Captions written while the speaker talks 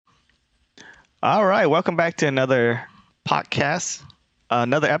All right, welcome back to another podcast,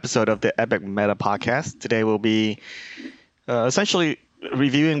 another episode of the Epic Meta Podcast. Today we'll be essentially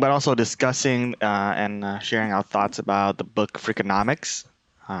reviewing, but also discussing and sharing our thoughts about the book Freakonomics.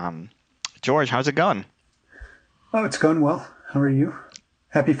 Um, George, how's it going? Oh, it's going well. How are you?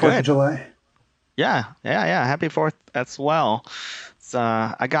 Happy 4th of Good. July. Yeah. Happy Fourth as well.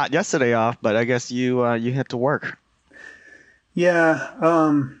 I got yesterday off, but I guess you had to work. Yeah.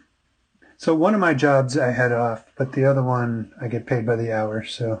 So one of my jobs I had off, but the other one I get paid by the hour,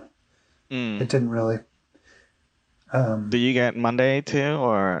 so Mm. it didn't really. Do you get Monday too,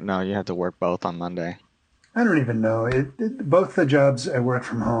 or no? You had to work both on Monday. I don't even know. Both the jobs I work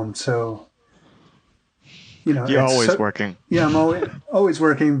from home, so You're it's always so. working. Yeah, I'm always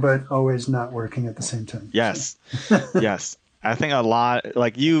working, but always not working at the same time. So Yes. Yes. I think a lot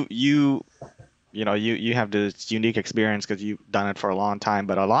like you have this unique experience because you've done it for a long time,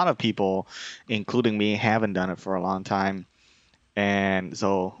 but a lot of people, including me, haven't done it for a long time. And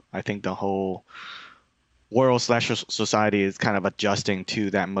so I think the whole world slash society is kind of adjusting to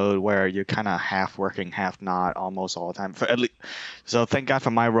that mode where you're kind of half working, half not, almost all the time. For at least, so thank God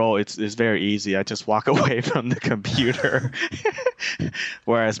for my role, it's very easy. I just walk away from the computer.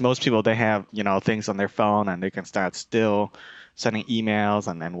 Whereas most people they have things on their phone and they can start still sending emails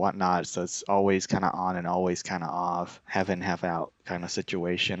and whatnot. So it's always kind of on and always kind of off, have in, have out kind of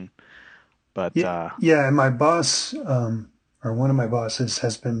situation. But yeah, yeah. And my boss, or one of my bosses,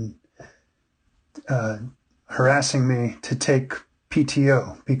 has been uh, harassing me to take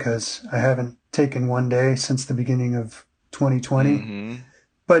PTO because I haven't taken one day since the beginning of 2020. mm-hmm,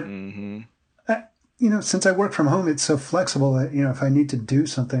 But mm-hmm, since I work from home, it's so flexible that if I need to do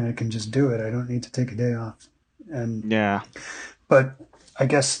something, I can just do it. I don't need to take a day off. And yeah, but I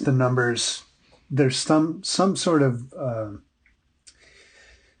guess the numbers there's some sort of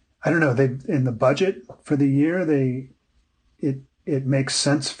I don't know. They in the budget for the year it makes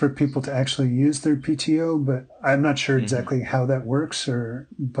sense for people to actually use their PTO, but I'm not sure mm-hmm, exactly how that works.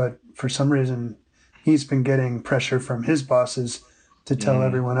 But for some reason, he's been getting pressure from his bosses to tell mm,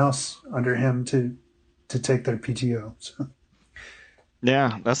 everyone else under him to take their PTO. So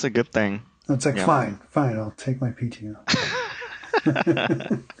yeah, that's a good thing. it's like, Yeah. fine, I'll take my PTO.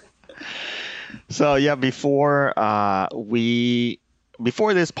 So yeah, before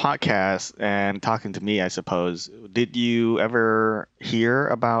this podcast and talking to me, I suppose, did you ever hear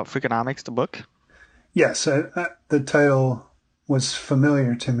about Freakonomics, the book? Yes, the title was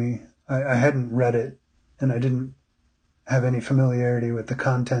familiar to me. I hadn't read it, and I didn't have any familiarity with the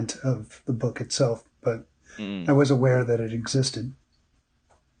content of the book itself, but I Mm, was aware that it existed.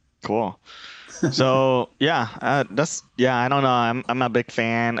 cool. So yeah, I don't know. I'm a big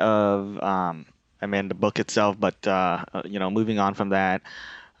fan of I mean the book itself, but moving on from that,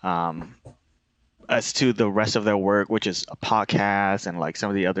 um, as to the rest of their work, which is a podcast and like some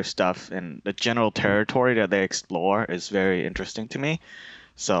of the other stuff and the general territory that they explore is very interesting to me.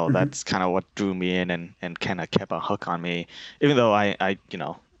 So Hmm. that's kind of what drew me in and kind of kept a hook on me. Even though I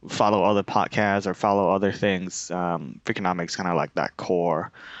follow other podcasts or follow other things, Freakonomics kind of like that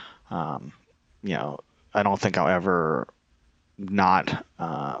core. Um, you know, I don't think I'll ever not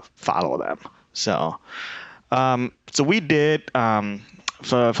follow them. So we did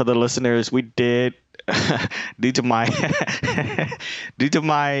for the listeners, we did due to my due to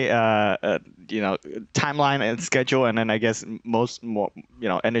my timeline and schedule, and then I guess most more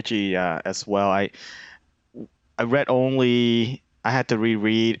energy as well. I read only. I had to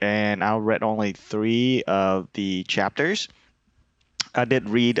reread, and I read only three of the chapters. I did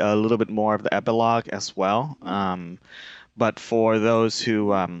read a little bit more of the epilogue as well. But for those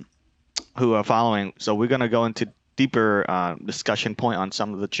who are following, so we're gonna go into deeper discussion point on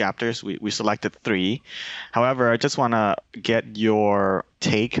some of the chapters. We selected three. However, I just want to get your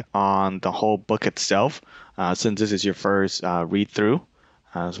take on the whole book itself, since this is your first read through.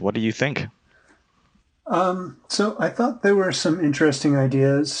 So what do you think? So I thought there were some interesting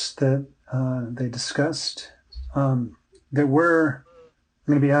ideas that they discussed. There were,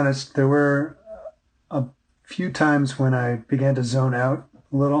 I'm going to be honest, there were a few times when I began to zone out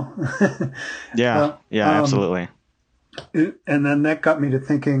a little. Yeah, uh, yeah, um, absolutely. and then that got me to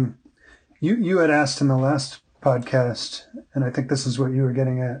thinking. You had asked in the last podcast, and I think this is what you were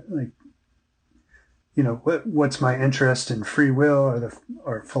getting at, like what's my interest in free will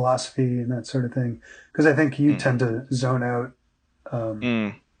or philosophy and that sort of thing, because I think you Mm, tend to zone out um,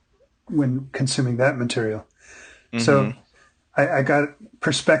 mm, when consuming that material. mm-hmm. So I got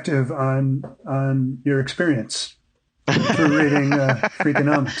perspective on your experience through reading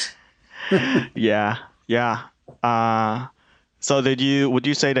Freakonomics. Yeah, yeah. Uh, So would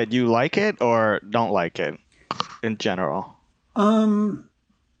you say that you like it or don't like it in general? Um,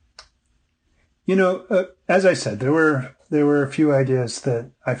 as I said, there were a few ideas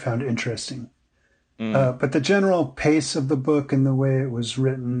that I found interesting, Mm, but the general pace of the book and the way it was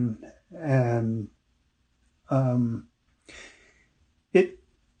written, and um, it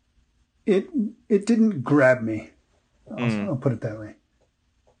it it didn't grab me. mm. I'll put it that way.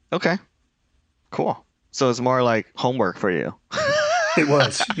 Okay, cool. So it's more like homework for you. It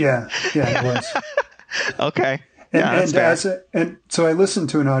was, yeah, yeah, it was. Okay. And Yeah, that's fair. and so I listened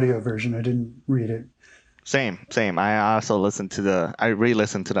to an audio version. I didn't read it. Same. I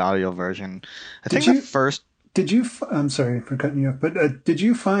re-listened to the audio version. I Did think the you? first. I'm sorry for cutting you off, but did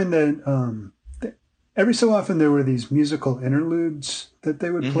you find that every so often there were these musical interludes that they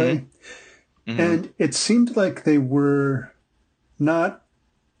would Mm-hmm. play, Mm-hmm. and it seemed like they were not.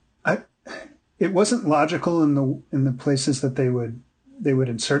 I. It wasn't logical in the places that they would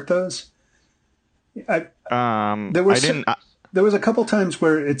insert those. I there were I didn't. there was a couple times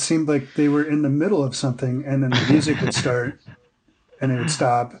where it seemed like they were in the middle of something, and then the music would start, and it would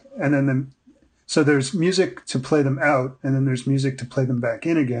stop, and then so there's music to play them out, and then there's music to play them back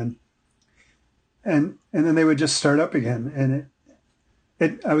in again, and then they would just start up again.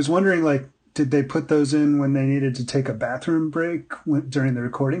 And I was wondering, like, did they put those in when they needed to take a bathroom break during the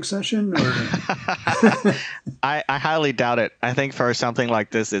recording session, or? I highly doubt it. I think for something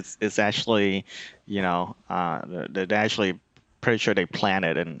like this, it's actually, they're actually pretty sure they plan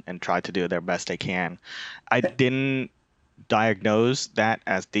it and try to do their best they can. I didn't diagnose that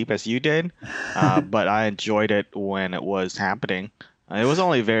as deep as you did, but I enjoyed it when it was happening. It was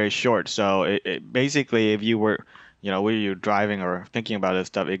only very short, so it basically, if you were, were you driving or thinking about this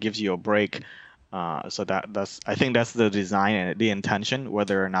stuff, it gives you a break. So that's I think that's the design and the intention.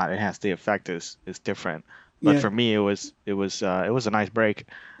 Whether or not it has the effect is different. But Yeah, for me, it was a nice break.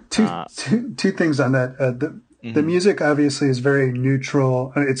 two, Uh, two, two things on that. The mhm. music obviously is very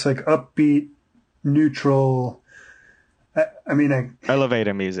neutral. It's like upbeat, neutral. I mean,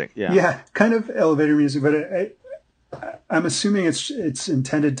 Elevator music, yeah. yeah, kind of elevator music, but I'm assuming it's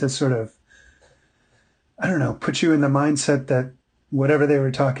intended to sort of, I don't know, put you in the mindset that whatever they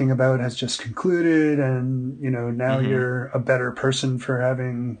were talking about has just concluded, and now Hmm. you're a better person for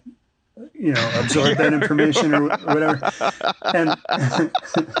having absorbed that information, or whatever. And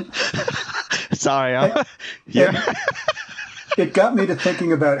Sorry, you're and it got me to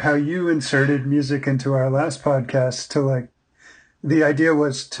thinking about how you inserted music into our last podcast. To like, the idea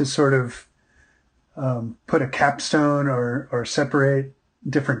was to sort of put a capstone, or separate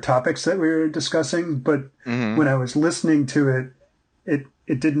different topics that we were discussing. But hmm when I was listening to it,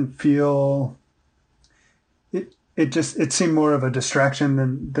 it didn't feel it seemed more of a distraction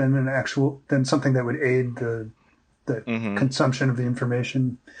than something that would aid the hmm consumption of the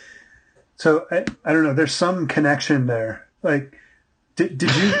information. So I don't know. There's some connection there. Like, did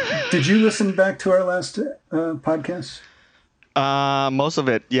you listen back to our last podcast Most of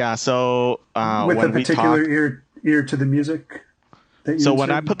it, yeah. So with a when we particular talk, ear to the music that you so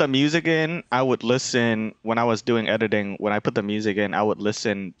when I inserted? put the music in, I would listen when I was doing editing. When I put the music in, I would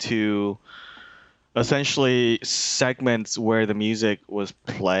listen to essentially segments where the music was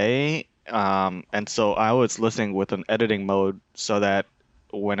play. And so I was listening with an editing mode so that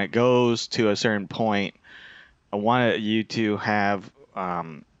when it goes to a certain point, I wanted you to have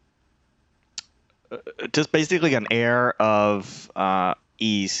just basically an air of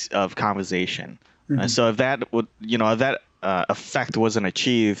ease of conversation. Mm-hmm. So if that would, if that effect wasn't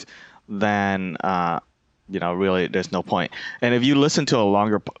achieved, then really, there's no point. And if you listen to a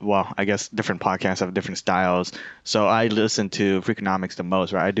longer, well, I guess different podcasts have different styles. So I listen to Freakonomics the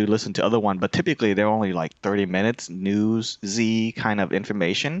most, right? I do listen to other one, but typically they're only like 30 minutes, news Z kind of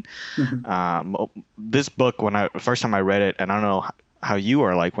information. Mm-hmm. This book, when I first time I read it, and I don't know how you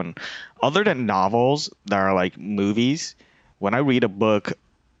are like when, other than novels that are like movies, when I read a book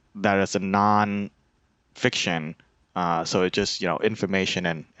that is a non-fiction, so it's just information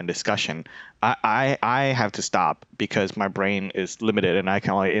and discussion. I have to stop because my brain is limited and I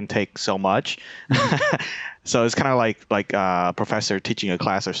can only intake so much. Mm-hmm. So it's kind of like a professor teaching a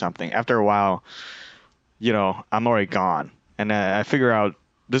class or something. After a while, I'm already gone, and I figure out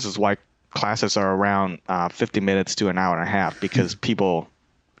this is why classes are around 50 minutes to an hour and a half because people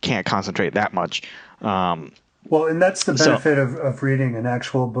can't concentrate that much. Um, Well, and that's the so benefit of reading an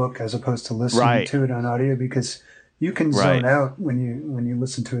actual book as opposed to listening right, to it on audio, because you can zone right. out when you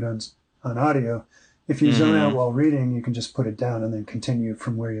listen to it on audio. If you zone out Hmm. while reading, you can just put it down and then continue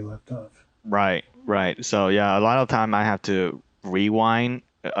from where you left off. Right, right. So yeah, a lot of time I have to rewind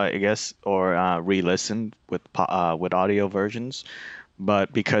I guess, or re-listened with audio versions.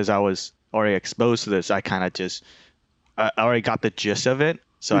 But because I was already exposed to this, I kind of just I already got the gist of it,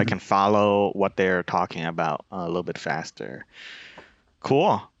 so I Mhm. can follow what they're talking about a little bit faster.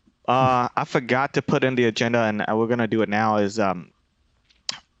 Cool. I forgot to put in the agenda, and we're gonna do it now. Is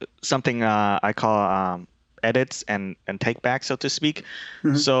something I call edits and take back, so to speak.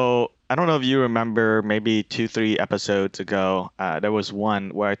 Mhm. So I don't know if you remember, maybe 2, 3 episodes ago, there was one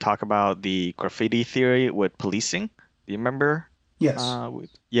where I talk about the graffiti theory with policing. Do you remember? Yes.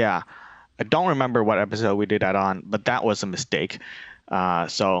 Yeah, I don't remember what episode we did that on, but that was a mistake.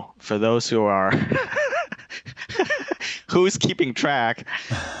 So for those who are who's keeping track,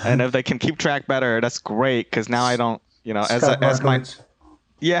 and if they can keep track better, that's great. Because now I don't, Scott as my Markowitz.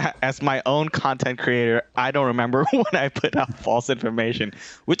 yeah, as my own content creator, I don't remember when I put out false information,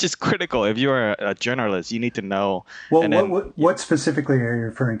 which is critical. If you're a journalist, you need to know. Well, And then, what specifically are you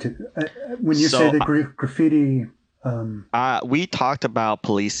referring to when you say so the graffiti? Um, we talked about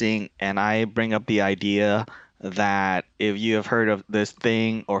policing, and I bring up the idea that if you have heard of this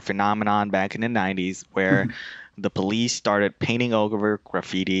thing or phenomenon back in the 90s where mhm, the police started painting over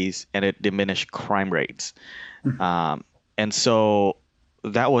graffitis and it diminished crime rates. mhm. Um, and so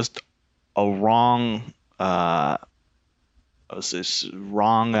that was a wrong was this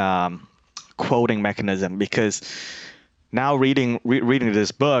wrong quoting mechanism because now reading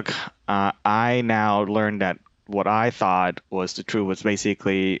this book, I now learned that what I thought was the truth was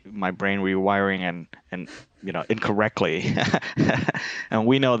basically my brain rewiring and incorrectly, and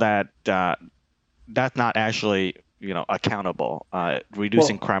we know that that's not actually accountable.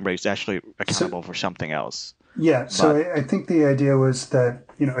 Reducing Well, crime rate is actually so accountable for something else. yeah, so But I think the idea was that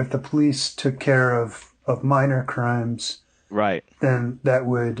if the police took care of minor crimes, right, then that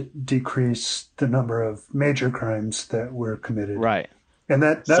would decrease the number of major crimes that were committed. right. And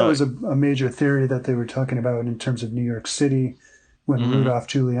that So, was a major theory that they were talking about in terms of New York City when mhm, Rudolph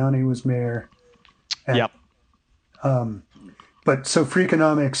Giuliani was mayor. And yep, um, but so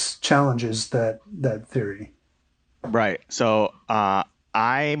Freakonomics challenges that theory. right. So,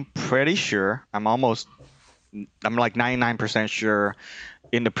 I'm pretty sure. I'm like 99% sure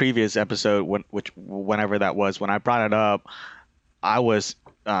in the previous episode, whenever that was, when I brought it up, I was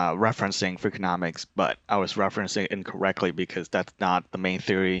referencing Freakonomics, but I was referencing it incorrectly because that's not the main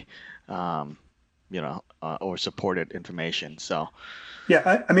theory, or supported information. So,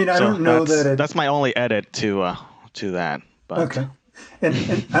 Yeah, I mean I so don't know that that's it that's my only edit to that. But okay, and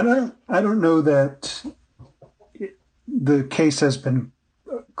I don't know that the case has been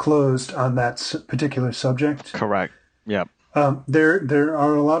closed on that particular subject. correct. Yep. There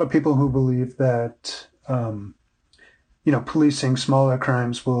are a lot of people who believe that policing smaller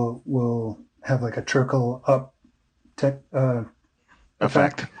crimes will have like a trickle up tech, effect,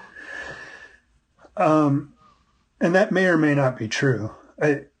 Effect. um, and that may or may not be true.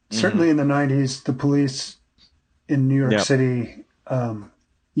 Hmm. Certainly in the '90s, the police in New York Yep. City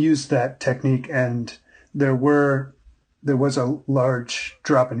used that technique, and there were there was a large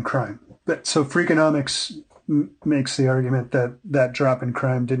drop in crime. But so Freakonomics makes the argument that that drop in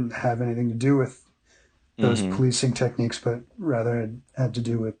crime didn't have anything to do with those Hmm. policing techniques, but rather had to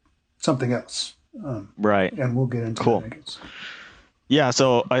do with something else. Right. And we'll get into that, Cool. I guess. Yeah,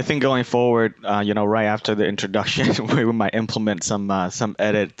 so I think going forward, right after the introduction, we might implement some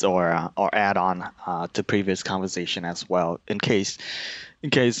edits or add on to previous conversation as well, in case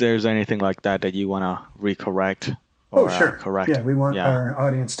there's anything like that you want to recorrect Oh, or sure. correct. Yeah, we want Yeah. our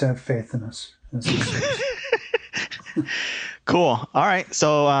audience to have faith in us, as they say. Cool. All right.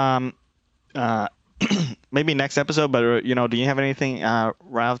 So uh, maybe next episode, but do you have anything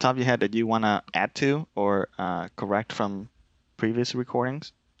right off the top of your head that you want to add to or correct from previous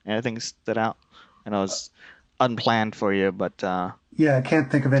recordings? Anything stood out? I know it's unplanned for you, but Yeah, I can't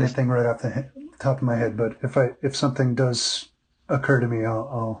think of just anything right off the top of my head, but if something does occur to me,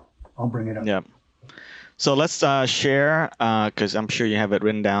 I'll bring it up. yeah. So let's share because I'm sure you have it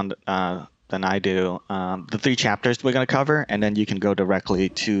written down than I do. The 3 chapters we're gonna cover, and then you can go directly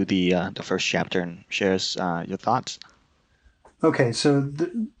to the first chapter and share us your thoughts. Okay, so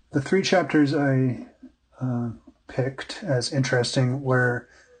the 3 chapters I picked as interesting were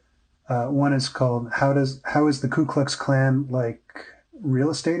one is called how is the Ku Klux Klan like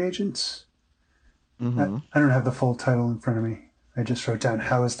real estate agents? Mm-hmm. I don't have the full title in front of me. I just wrote down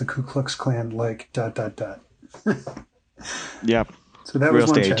how is the Ku Klux Klan like dot dot dot. Yep. So that Real was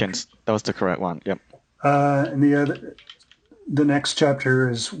one estate chapter. agents. That was the correct one. Yep. And the next chapter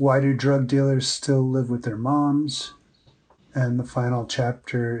is why do drug dealers still live with their moms? And the final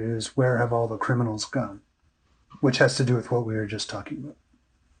chapter is where have all the criminals gone? Which has to do with what we were just talking about.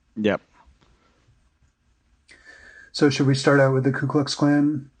 Yep. So should we start out with the Ku Klux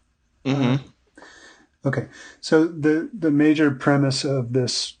Klan? Uh, Mm-hmm. okay. So the major premise of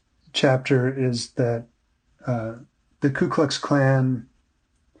this chapter is that uh, the Ku Klux Klan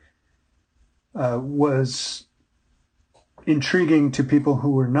was intriguing to people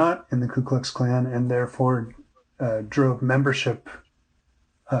who were not in the Ku Klux Klan and therefore drove membership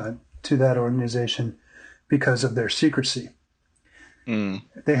uh, to that organization because of their secrecy. Mm.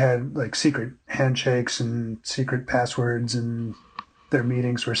 They had like secret handshakes and secret passwords, and their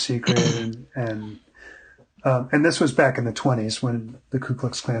meetings were secret, and this was back in the 20s when the Ku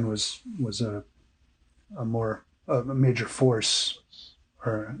Klux Klan was a major force,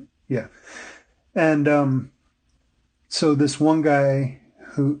 or yeah, and so this one guy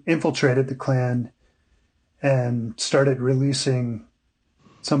who infiltrated the Klan and started releasing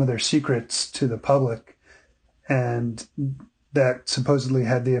some of their secrets to the public, and that supposedly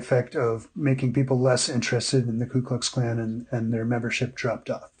had the effect of making people less interested in the Ku Klux Klan, and their membership dropped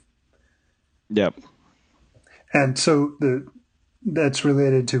off. Yep. And so that's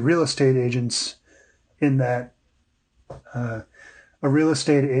related to real estate agents in that a real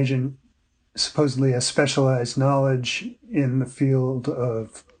estate agent supposedly has specialized knowledge in the field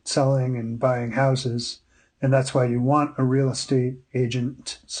of selling and buying houses. And that's why you want a real estate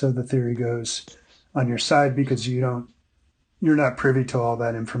agent, so the theory goes, on your side, because you're not privy to all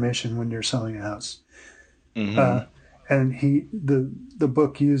that information when you're selling a house. Mm-hmm. Uh, and the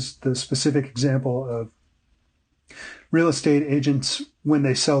book used the specific example of real estate agents when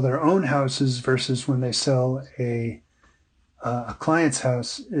they sell their own houses versus when they sell a client's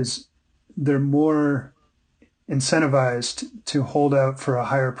house. Is they're more incentivized to hold out for a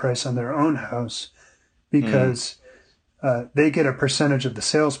higher price on their own house Mm. because they get a percentage of the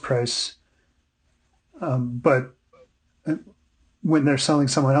sales price, but when they're selling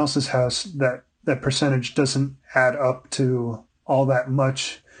someone else's house, that percentage doesn't add up to all that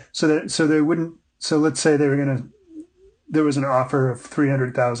much. So they wouldn't. So let's say there was an offer of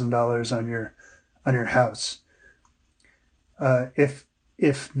 $300,000 on your house.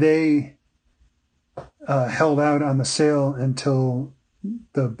 If they held out on the sale until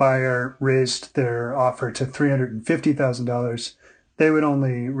the buyer raised their offer to $350,000, they would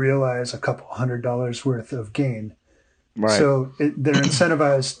only realize a couple $100 worth of gain. Right. So they're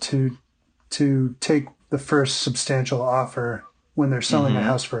incentivized to take the first substantial offer when they're selling a Mm-hmm.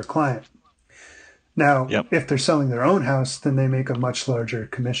 house for a client. Now, Yep. if they're selling their own house, then they make a much larger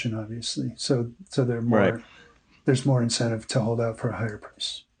commission, obviously. So Right. there's more incentive to hold out for a higher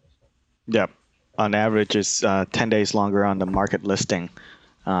price. Yep. On average, it's 10 days longer on the market listing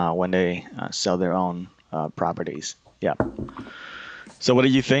when they sell their own properties. Yeah. So what do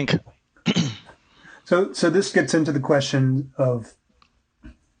you think? So this gets into the question of,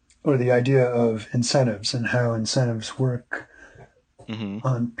 or the idea of incentives and how incentives work Mm-hmm.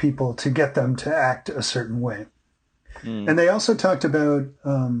 on people to get them to act a certain way. Mm. And they also talked about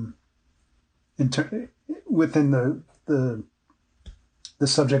within the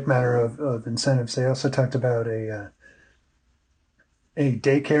subject matter of incentives. They also talked about a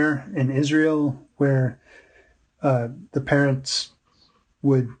daycare in Israel where the parents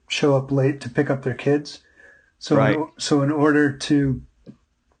would show up late to pick up their kids. Right. So in order to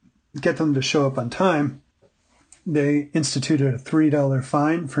get them to show up on time, they instituted a $3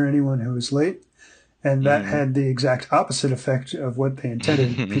 fine for anyone who was late, and that Mm-hmm. had the exact opposite effect of what they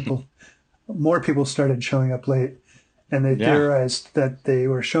intended. More people started showing up late, and they Yeah. theorized that they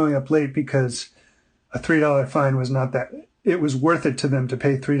were showing up late because a $3 fine was not that. It was worth it to them to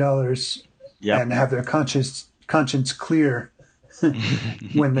pay $3 Yep. and have their conscience clear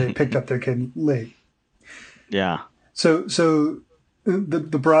when they picked up their kid late. Yeah. So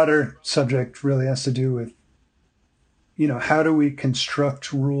the broader subject really has to do with, how do we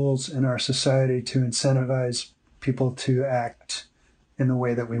construct rules in our society to incentivize people to act in the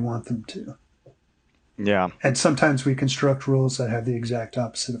way that we want them to? Yeah. And sometimes we construct rules that have the exact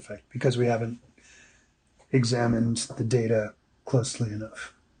opposite effect because we haven't examined the data closely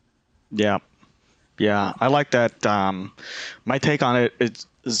enough. Yeah. Yeah. I like that. My take on it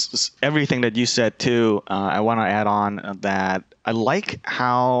is everything that you said too. I want to add on that I like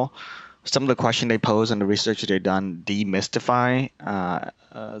how some of the question they pose and the research they've done demystify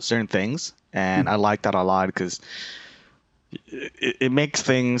certain things, and I like that a lot because it makes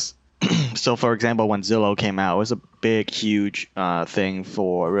things. So, for example, when Zillow came out, it was a big, huge thing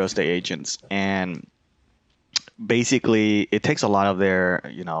for real estate agents, and basically, it takes a lot of their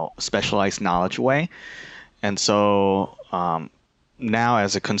specialized knowledge away, and so now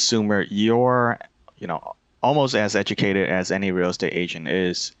as a consumer, you're almost as educated as any real estate agent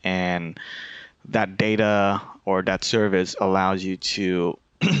is, and that data or that service allows you to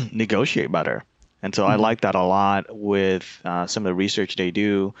negotiate better. And so I Hmm. like that a lot with some of the research they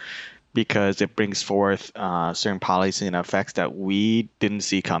do because it brings forth certain policy and effects that we didn't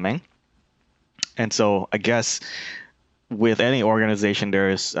see coming. And so I guess with any organization, there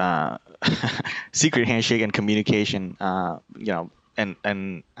is secret handshake and communication,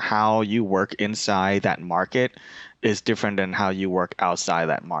 and how you work inside that market is different than how you work outside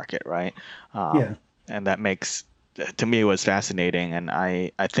that market, right? Yeah. And that makes, to me, it was fascinating. And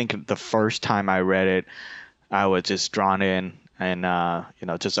I think the first time I read it, I was just drawn in and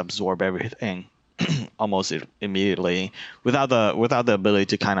just absorb everything almost immediately without the ability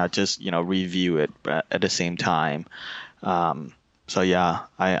to kind of just review it at the same time. So yeah,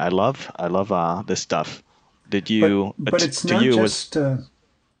 I love this stuff. Did you But it's to not you was just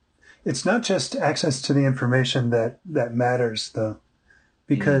it's not just access to the information that matters though, mm,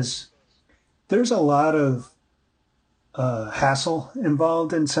 because there's a lot of hassle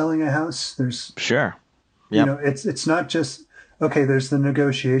involved in selling a house. There's sure. Yep. it's not just okay. There's the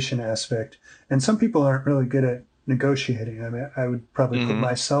negotiation aspect, and some people aren't really good at negotiating. I mean, I would probably put Hmm.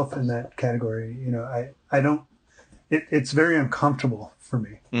 myself in that category. I don't. It's very uncomfortable for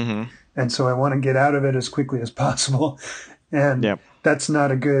me, Hmm. and so I want to get out of it as quickly as possible. And Yep. that's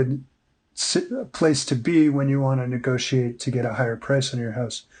not a good place to be when you want to negotiate to get a higher price on your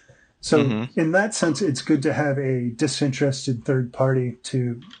house. So, Hmm. in that sense, it's good to have a disinterested third party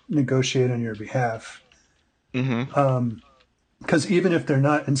to negotiate on your behalf. Hmm. Because even if they're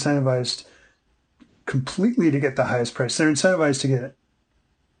not incentivized completely to get the highest price, they're incentivized to get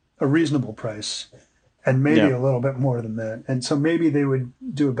a reasonable price and maybe Yep. a little bit more than that. And so maybe they would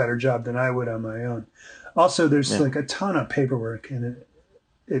do a better job than I would on my own. Also, there's Yeah. like a ton of paperwork, and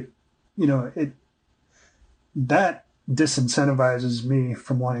it you know, it that disincentivizes me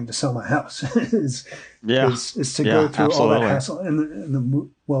from wanting to sell my house Yeah. is to go Yeah. through all that Absolutely. hassle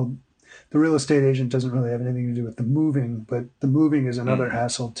well, the real estate agent doesn't really have anything to do with the moving, but the moving is another Mm.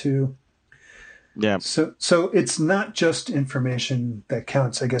 hassle too. Yep. So it's not just information that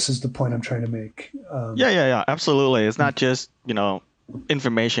counts, I guess, is the point I'm trying to make. Yeah. Yeah. Yeah. Absolutely. It's not just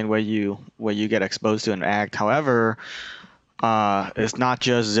information where you get exposed to an act. However, it's not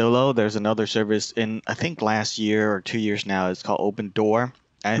just Zillow. There's another service in I think last year or 2 years now. It's called Open Door.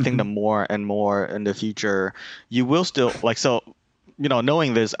 And I think the Mhm. more and more in the future, you will still like so.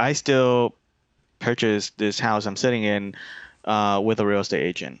 Knowing this, I still purchased this house I'm sitting in with a real estate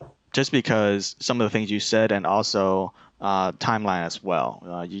agent, just because some of the things you said, and also timeline as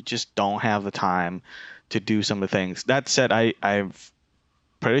well. You just don't have the time to do some of the things. That said, I'm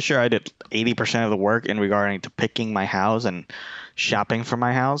pretty sure I did 80% of the work in regarding to picking my house and shopping for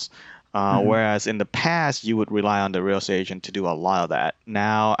my house. Mhm. Whereas in the past, you would rely on the real estate agent to do a lot of that.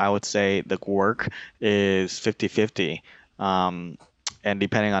 Now, I would say the work is 50-50. Um, and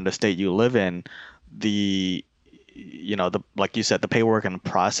depending on the state you live in, the like you said, the paperwork and the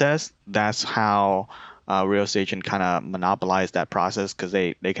process, that's how real estate agent kind of monopolize that process because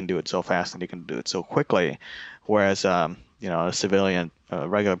they can do it so fast and they can do it so quickly. Whereas a civilian, a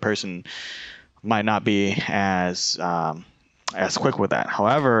regular person might not be as quick with that.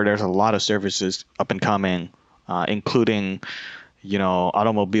 However, there's a lot of services up and coming, including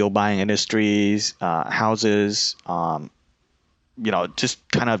automobile buying industries, houses, just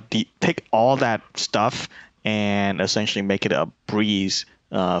kind of take all that stuff and essentially make it a breeze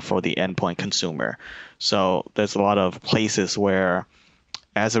for the endpoint consumer. So there's a lot of places where,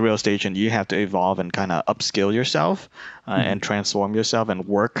 as a real estate agent, you have to evolve and kind of upskill yourself and Mhm. transform yourself and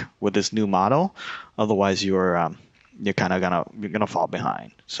work with this new model. Otherwise, you're kind of gonna fall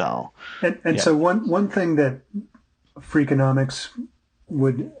behind. So And yeah. so one thing that Freakonomics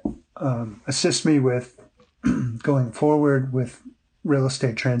would assist me with going forward with real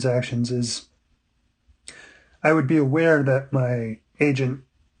estate transactions is I would be aware that my agent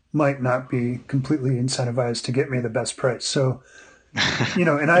might not be completely incentivized to get me the best price. So,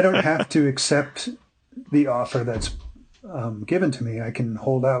 and I don't have to accept the offer that's given to me. I can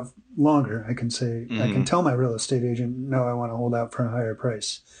hold out longer. I can Hmm. tell my real estate agent, no, I want to hold out for a higher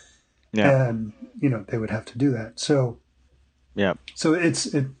price. Yeah. And, they would have to do that. Yeah. So it's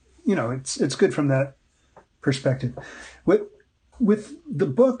good from that perspective. With, with the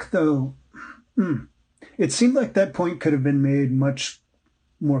book though, it seemed like that point could have been made much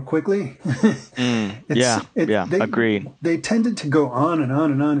more quickly. it's Yeah. it Yeah. Agreed. they tended to go on and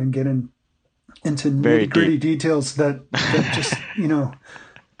on and on and get into Very nitty deep. gritty details that just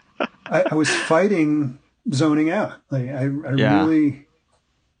I was fighting zoning out. Like I Yeah. really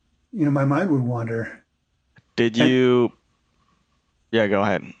my mind would wander. Did And, you? Yeah, go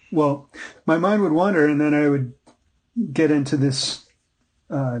ahead. well, my mind would wander, and then I would get into this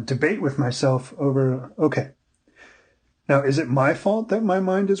debate with myself over, okay, now is it my fault that my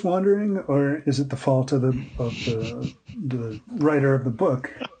mind is wandering, or is it the fault of the writer of the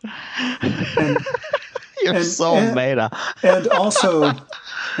book? And You're and so and meta. and also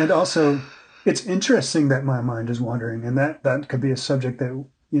and also it's interesting that my mind is wandering, and that could be a subject that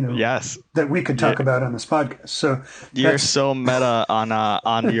Yes. that we could Yeah. talk about on this podcast. So You're that's so meta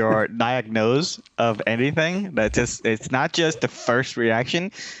on your diagnose of anything that just it's not just the first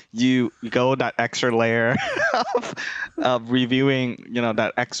reaction. You go that extra layer of reviewing,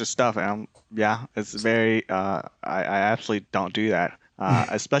 that extra stuff, and yeah, it's very. I absolutely don't do that,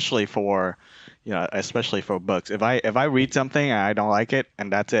 especially for books. If I read something and I don't like it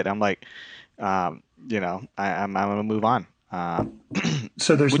and that's it, I'm like, I'm gonna move on.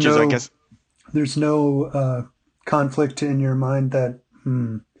 so Which is, I guess. there's no conflict in your mind that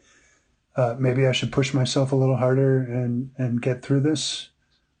maybe I should push myself a little harder and get through this,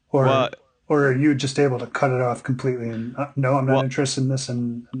 or Well, or are you just able to cut it off completely and no, I'm not well, interested in this,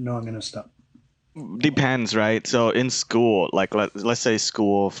 and no, I'm going to stop. depends, right? So in school, like let's say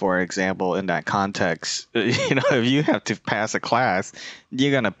school, for example, in that context, if you have to pass a class,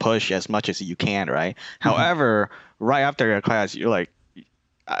 you're gonna push as much as you can, right? Hmm. However, right after your class, you're like,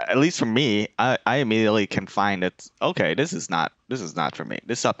 at least for me, I immediately can find it. Okay, this is not for me.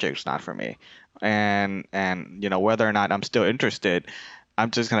 This subject's not for me, and whether or not I'm still interested, I'm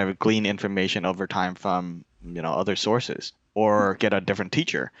just gonna glean information over time from other sources or get a different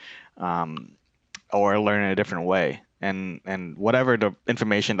teacher. Um, or learn in a different way. And whatever the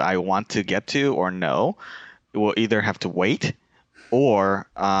information that I want to get to or know, will either have to wait or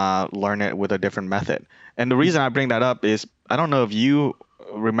learn it with a different method. And the reason I bring that up is I don't know if you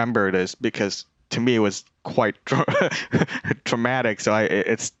remember this because to me it was quite traumatic. So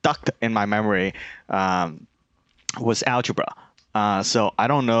it stuck in my memory. Was algebra. So I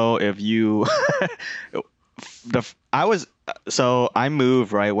don't know if you the I was so I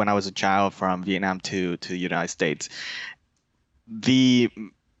moved right when I was a child from Vietnam to the United States. The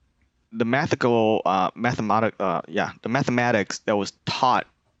the the mathematics that was taught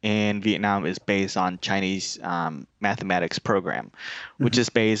in Vietnam is based on Chinese mathematics program, which Hmm. is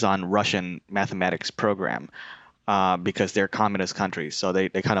based on Russian mathematics program because they're communist countries, so they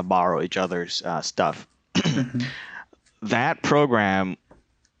kind of borrow each other's stuff. Hmm. That program,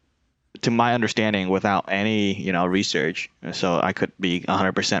 to my understanding, without any research, so I could be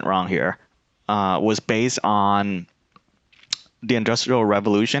 100% wrong here, was based on the Industrial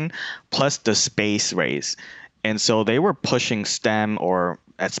Revolution plus the space race, and so they were pushing STEM or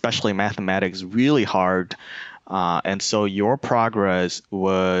especially mathematics really hard, and so your progress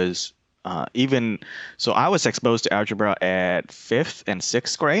was even so. I was exposed to algebra at fifth and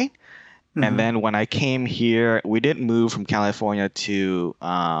sixth grade. And Hmm. then when I came here, we didn't move from California to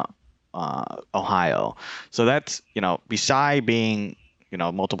Ohio. So that's, beside being,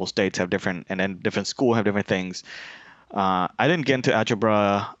 multiple states have different, and then different school have different things. I didn't get into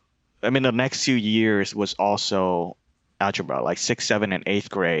algebra. I mean, the next few years was also algebra, like sixth, seventh, and eighth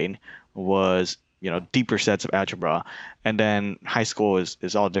grade was, deeper sets of algebra. And then high school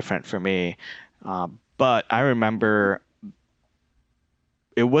is all different for me. But I remember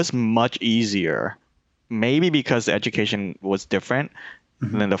it was much easier, maybe because the education was different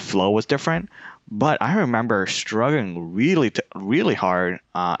and Hmm. then the flow was different. But I remember struggling really, really hard,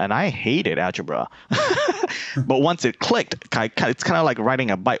 and I hated algebra. But once it clicked, it's kind of like riding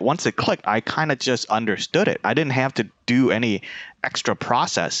a bike. Once it clicked, I kind of just understood it. I didn't have to do any extra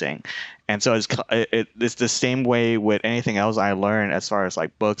processing, and so it's the same way with anything else I learn as far as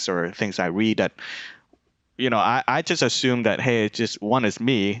like books or things I read that I just assume that, hey, it's just one is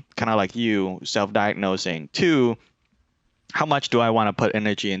me, kind of like you, self-diagnosing. Two, how much do I want to put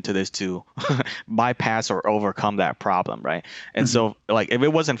energy into this to bypass or overcome that problem, right? And Hmm. so, like, if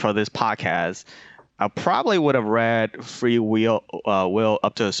it wasn't for this podcast, I probably would have read Will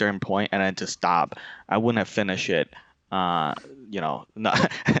up to a certain point and then just stop. I wouldn't have finished it. Not,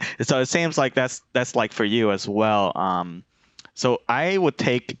 so it seems like that's like for you as well. So I would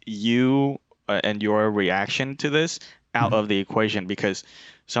take you and your reaction to this out of the equation because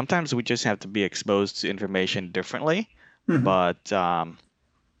sometimes we just have to be exposed to information differently. Hmm. But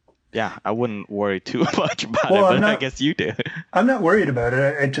yeah, I wouldn't worry too much about Well, it, I'm but I not. guess you do. I'm not worried about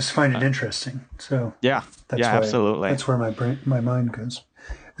it. I just find it interesting. So Yeah, yeah, absolutely. that's where my mind goes.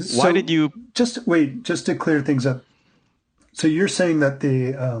 Why So did you? just to clear things up. So you're saying that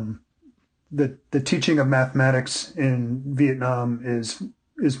the teaching of mathematics in Vietnam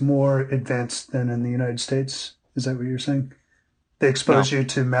is more advanced than in the United States. Is that what you're saying? They expose No, you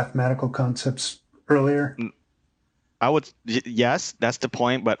to mathematical concepts earlier. yes, that's the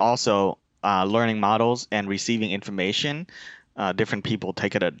point, but also learning models and receiving information, different people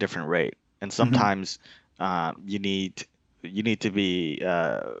take it at a different rate, and Hmm. sometimes you need to be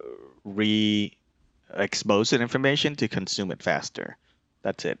re-exposed to information to consume it faster.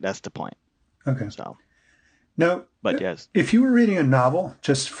 That's it. That's the point. Okay. So, Now, but yes. if you were reading a novel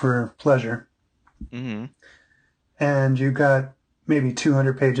just for pleasure Hmm. and you got maybe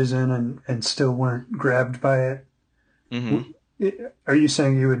 200 pages in and still weren't grabbed by it, Hmm. are you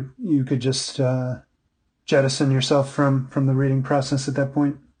saying you could just jettison yourself from the reading process at that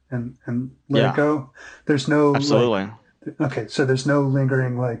point and let it Yeah, go? There's no like, absolutely. okay, so there's no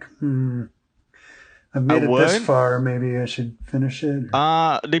lingering like, I've I made it this would. far, maybe I should finish it.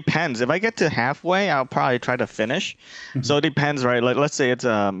 Depends. If I get to halfway, I'll probably try to finish. So it depends, right? Like, let's say it's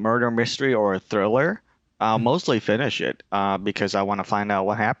a murder mystery or a thriller. I'll mostly finish it because I want to find out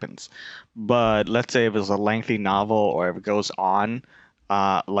what happens. But let's say if it's a lengthy novel or if it goes on,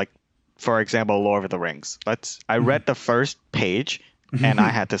 like for example, Lord of the Rings. I read the first page and I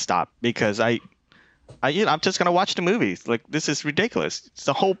had to stop because I'm just gonna watch the movies. Like this is ridiculous. It's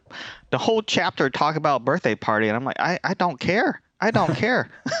the whole chapter talk about birthday party, and I'm like, I don't care. I don't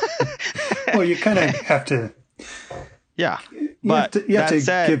care. Well, you kind of have to Yeah, but you have that to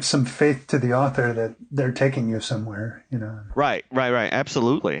said, give some faith to the author that they're taking you somewhere, you know. right,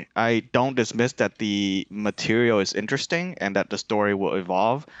 absolutely. I don't dismiss that the material is interesting and that the story will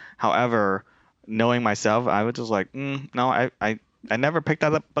evolve. However, knowing myself, I was just like, no, I never picked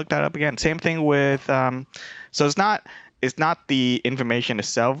that up again. Same thing with so it's not the information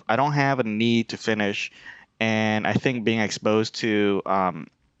itself. I don't have a need to finish, and I think being exposed to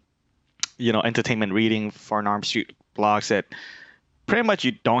entertainment reading for an arm street blogs that pretty much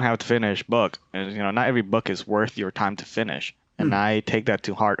you don't have to finish book. And, not every book is worth your time to finish. And Hmm. I take that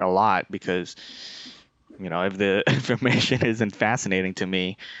to heart a lot because, if the information isn't fascinating to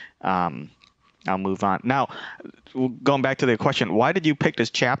me, um, I'll move on. Now, going back to the question, why did you pick this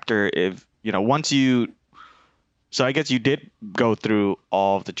chapter if, once so I guess you did go through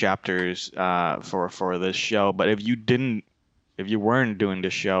all of the chapters for this show, but if you weren't doing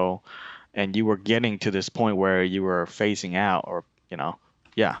this show and you were getting to this point where you were phasing out or,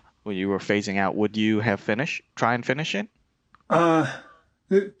 yeah, when you were phasing out, would you have try and finish it? Uh,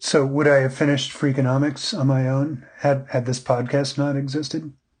 so would I have finished Freakonomics on my own had this podcast not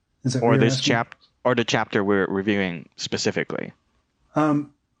existed? Is that what Or you're this asking? or the chapter we're reviewing specifically?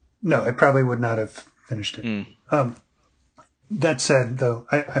 Um, no, I probably would not have finished it. Mm, Um, that said, though,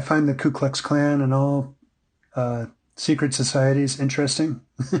 I find the Ku Klux Klan and all secret societies interesting.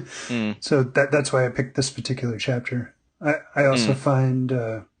 mm, So that's why I picked this particular chapter. I also mm.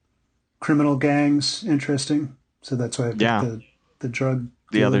 find criminal gangs interesting. So that's why I picked Yeah, the drug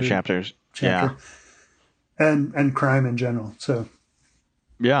the other dealer chapters. Yeah, chapter and crime in general. So,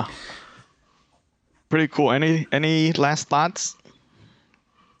 yeah, pretty cool. Any last thoughts?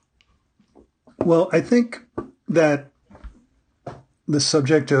 well, I think that the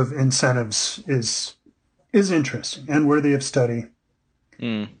subject of incentives is interesting and worthy of study.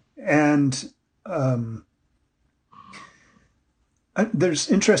 Mm, And there's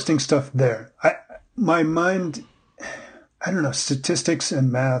interesting stuff there. My mind, I don't know, statistics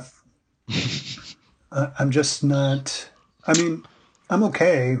and math. I'm just not. I mean, I'm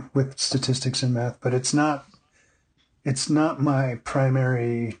okay with statistics and math, but it's not. It's not my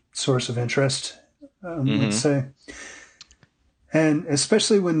primary source of interest. Let's hmm. say, and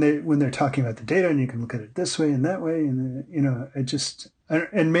especially when they're talking about the data, and you can look at it this way and that way, and it just.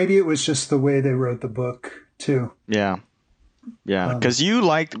 And maybe it was just the way they wrote the book too. Yeah. Yeah, Um, because you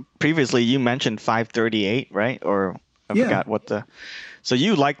liked previously you mentioned 538, right? Or I yeah, forgot what the. So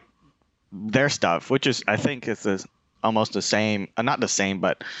you like their stuff, which is I think is almost the same, not the same,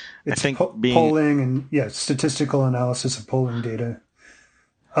 but I it's think being polling and yeah, statistical analysis of polling data.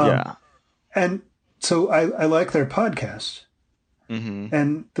 Um, yeah. and so I like their podcast. Hmm.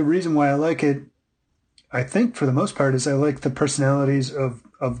 And the reason why I like it, I think for the most part, is I like the personalities of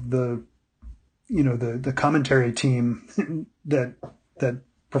the the commentary team that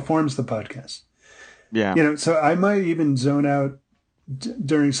performs the podcast. Yeah. So I might even zone out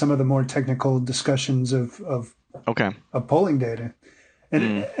during some of the more technical discussions Okay. of polling data.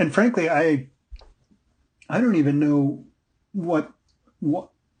 Mm. And frankly, I don't even know what what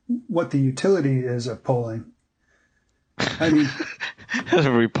what the utility is of polling. I mean,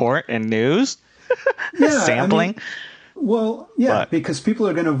 Report and news yeah, I sampling, mean, well, yeah, but because people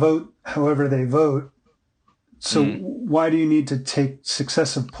are going to vote however they vote. So why do you need to take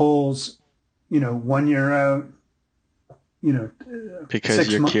successive polls, 1 year out, Because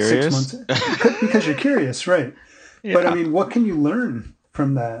you're curious. 6 months? Because you're curious, right? Yeah. But I mean, what can you learn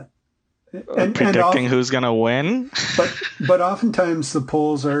from that? And predicting who's gonna win. But oftentimes the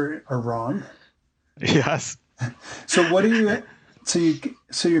polls are wrong. Yes. So what do you?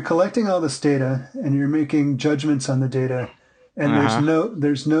 So you're collecting all this data and you're making judgments on the data, and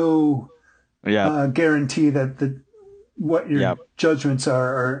there's no guarantee that what your judgments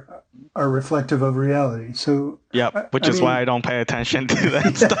are reflective of reality. So which is why I don't pay attention to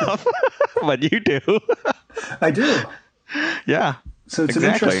that stuff. But you do. I do. Yeah. So it's an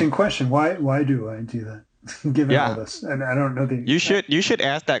interesting question. Why do I do that? Given all this, and I don't know the. You should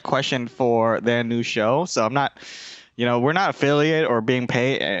ask that question for their new show. So I'm not. We're not affiliate or being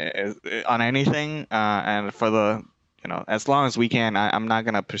paid on anything, and for the, as long as we can, I'm not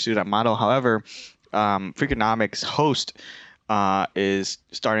going to pursue that model. However, Freakonomics host is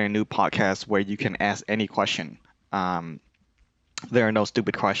starting a new podcast where you can ask any question. There are no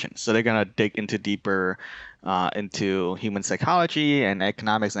stupid questions. So they're going to dig into deeper into human psychology and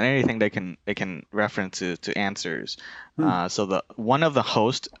economics and anything they can reference to answers. So one of the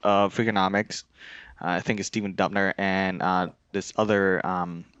hosts of Freakonomics, I think it's Stephen Dubner, and this other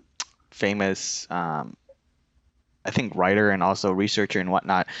famous, I think, writer and also researcher and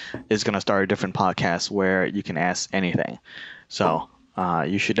whatnot, is going to start a different podcast where you can ask anything. So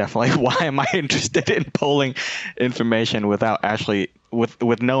you should definitely. Why am I interested in polling information without actually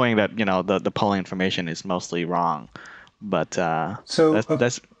with knowing that the polling information is mostly wrong? But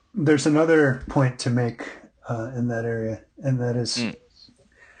there's another point to make in that area, and that is.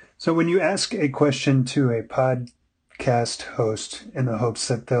 So when you ask a question to a podcast host in the hopes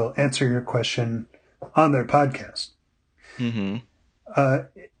that they'll answer your question on their podcast,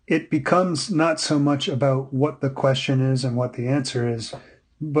 it becomes not so much about what the question is and what the answer is,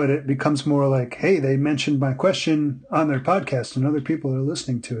 but it becomes more like, hey, they mentioned my question on their podcast and other people are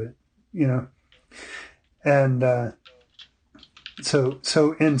listening to it, And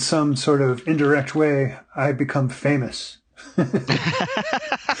so in some sort of indirect way, I become famous.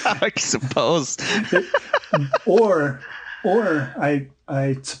 I suppose. or I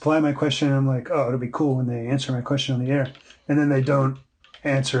supply my question and I'm like, oh, it'll be cool when they answer my question on the air, and then they don't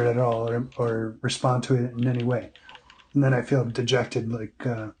answer it at all or respond to it in any way, and then I feel dejected, like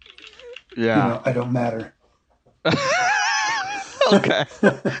I don't matter. Okay.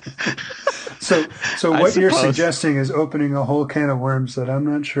 So what you're suggesting is opening a whole can of worms that I'm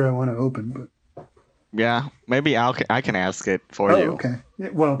not sure I want to open, but. Yeah, maybe I can ask it for you. Okay.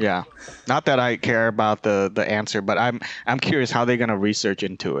 Well. Yeah, not that I care about the answer, but I'm curious how they're gonna research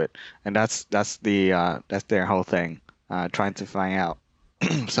into it, and that's their whole thing, trying to find out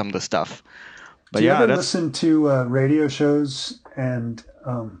some of the stuff. But do you ever listen to radio shows and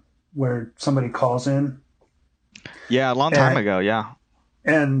where somebody calls in? Yeah, a long time ago. Yeah.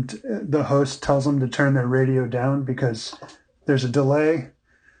 And the host tells them to turn their radio down because there's a delay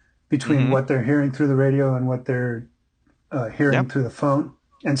between what they're hearing through the radio and what they're hearing through the phone.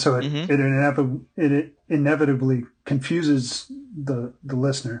 And so it inevitably confuses the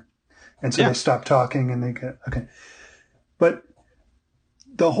listener. And so they stop talking and they get, okay. But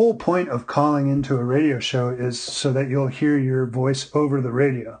the whole point of calling into a radio show is so that you'll hear your voice over the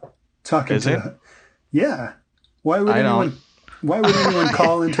radio. Talking is it? Yeah. Why would anyone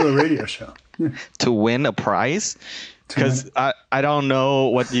call into a radio show? To win a prize? Because I don't know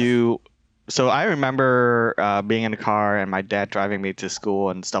what you. So I remember being in the car and my dad driving me to school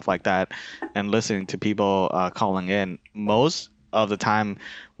and stuff like that, and listening to people calling in. Most of the time,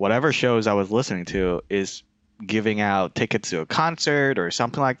 whatever shows I was listening to is giving out tickets to a concert or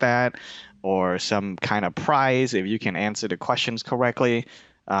something like that, or some kind of prize if you can answer the questions correctly,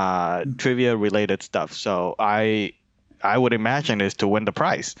 trivia related stuff. So I would imagine is to win the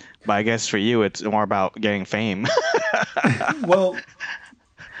prize, but I guess for you it's more about getting fame. Well,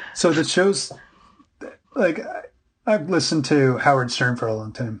 so the shows, like, I've listened to Howard Stern for a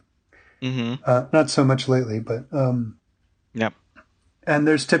long time. Not so much lately, but yep. And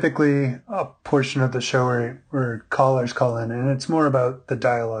there's typically a portion of the show where callers call in, and it's more about the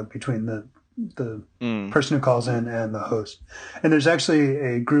dialogue between the person who calls in and the host. And there's actually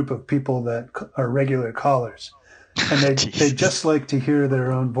a group of people that are regular callers, and they just like to hear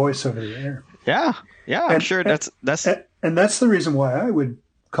their own voice over the air. Yeah, I'm sure that's and that's the reason why I would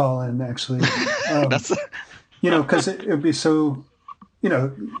call in, actually. Because it would be so,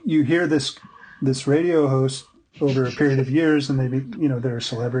 you hear this radio host over a period of years, and they're a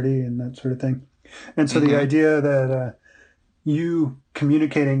celebrity and that sort of thing. And so the idea that you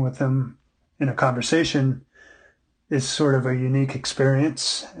communicating with them in a conversation is sort of a unique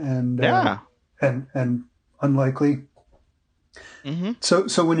experience Yeah. and unlikely. Hmm.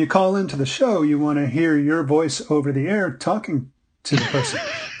 So when you call into the show, you want to hear your voice over the air talking to the person.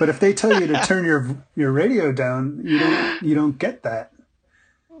 But if they tell you to turn your radio down, you don't get that.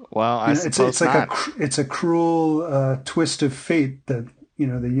 Well, I You know, it's suppose like not. it's a cruel twist of fate that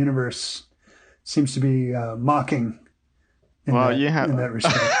the universe seems to be mocking Well, you have. in that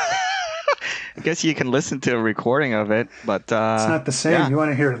respect. I guess you can listen to a recording of it, but It's not the same. yeah, You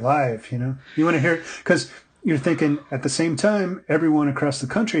want to hear it live. You want to hear it because you're thinking at the same time, everyone across the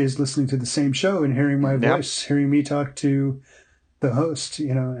country is listening to the same show and hearing my yep, voice, hearing me talk to the host.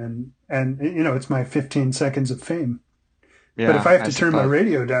 And it's my 15 seconds of fame. But if yeah, I have I to turn my suppose.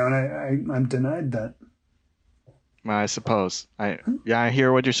 radio down, I'm denied that. I suppose. I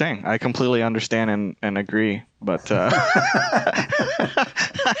hear what you're saying. I completely understand and agree. But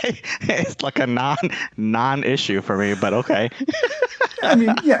it's like a non issue for me. But okay. I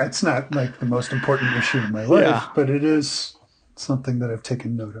mean, yeah, it's not like the most important issue in my life, Yeah. but it is something that I've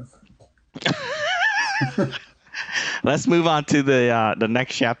taken note of. Let's move on to the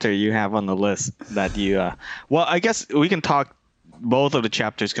next chapter you have on the list that you. Well, I guess we can talk both of the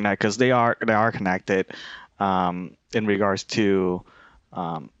chapters connect because they are connected, in regards to,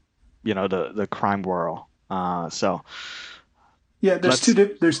 the crime world. So Yeah, let's.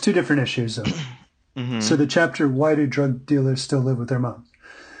 there's two different issues though. Hmm. So the chapter, why do drug dealers still live with their moms?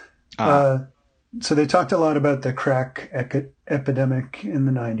 Uh, Uh, so they talked a lot about the crack epidemic in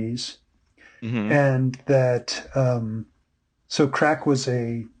the 90s, hmm. and that so crack was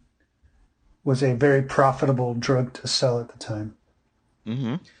a very profitable drug to sell at the time,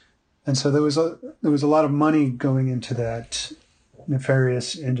 Hmm. and so there was a lot of money going into that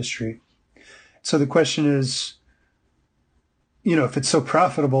nefarious industry. So the question is, if it's so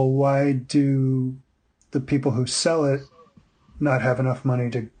profitable, why do the people who sell it not have enough money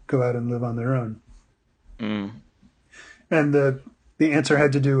to go out and live on their own? Mm. And the answer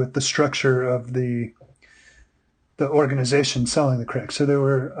had to do with the structure of the organization selling the crack. So there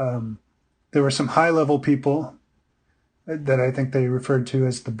were some high level people that I think they referred to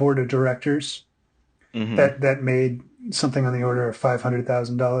as the board of directors Hmm. that made something on the order of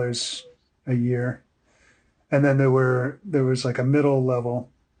 $500,000 a year, and then there was like a middle level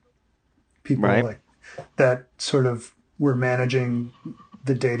people Right. like that sort of were managing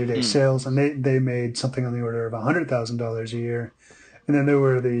the day to day Mm. sales, and they made something on the order of $100,000 a year, and then there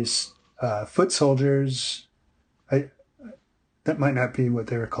were these foot soldiers. I, that might not be what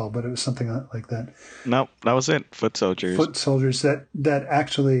they were called, but it was something like that. Nope, that was it. Foot soldiers. Foot soldiers that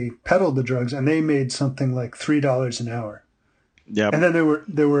actually peddled the drugs, and they made something like $3 an hour. Yep. And then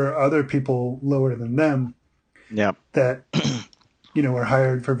there were other people lower than them Yep. that were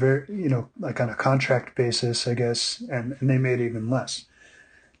hired for very like on a contract basis, I guess, and they made even less.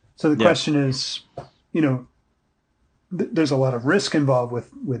 So the Yep. question is, there's a lot of risk involved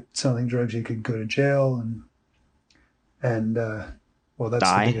with selling drugs. You could go to jail and well, that's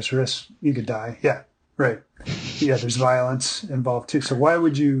the Die. biggest risk. You could die. Yeah, right. Yeah, there's violence involved too. So why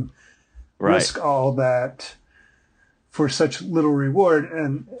would you Right. risk all that for such little reward?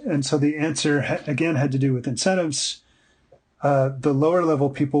 And so the answer again had to do with incentives. The lower level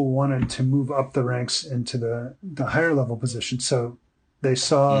people wanted to move up the ranks into the higher level positions. So they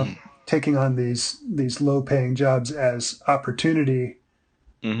saw Mm. taking on these low paying jobs as opportunity,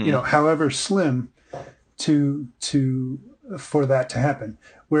 Hmm. however slim, to for that to happen.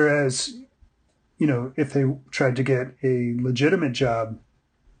 Whereas, if they tried to get a legitimate job,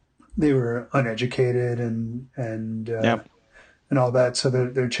 they were uneducated Yep. and all that. So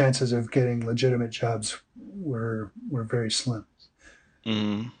their chances of getting legitimate jobs were very slim.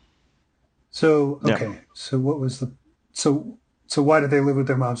 Mm. So Yep. okay, so what was the so why do they live with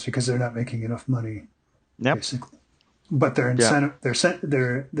their moms? Because they're not making enough money, Yep. basically. But their Yep.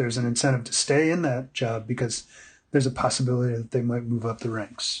 incentive, there's an incentive to stay in that job because there's a possibility that they might move up the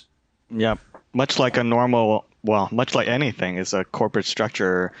ranks. Yep. Much like a normal, well, much like anything is a corporate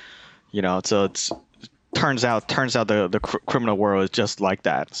structure, so turns out the criminal world is just like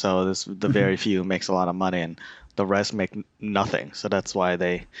that. So the very few makes a lot of money and the rest make nothing. So that's why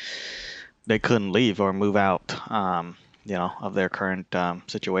they couldn't leave or move out, of their current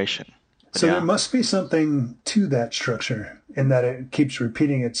situation. But So there yeah. must be something to that structure in that it keeps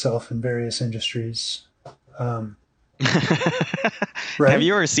repeating itself in various industries, um, Have right?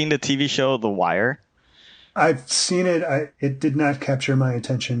 you ever seen the TV show The Wire? I've seen it. It did not capture my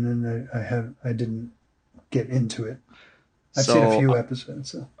attention, and I didn't get into it. I've seen a So few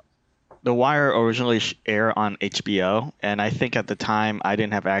episodes. So. The Wire originally aired on HBO, and I think at the time I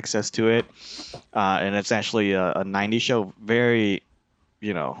didn't have access to it. And it's actually a 90s show. Very,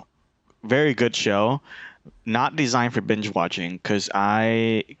 you know, very good show. Not designed for binge watching because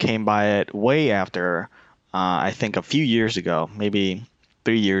I came by it way after, I think a few years ago, maybe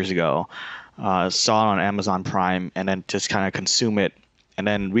 3 years ago. Saw it on Amazon Prime and then just kind of consume it and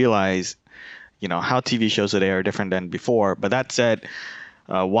then realize, how TV shows today are different than before. But that said,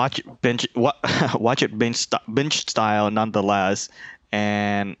 watch it watch it binge style nonetheless,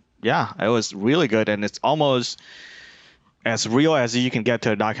 and yeah, it was really good, and it's almost as real as you can get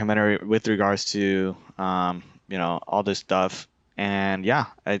to a documentary with regards to all this stuff, and yeah,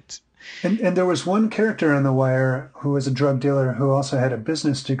 it's And there was one character on The Wire who was a drug dealer who also had a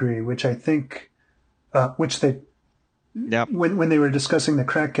business degree, which I think, which they yep when they were discussing the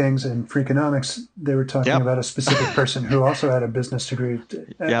crack gangs and Freakonomics, they were talking yep about a specific person who also had a business degree.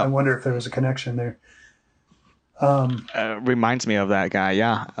 I yep wonder if there was a connection there. reminds me of that guy.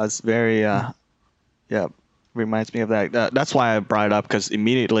 Yeah, that's very yeah, reminds me of that. That's why I brought it up because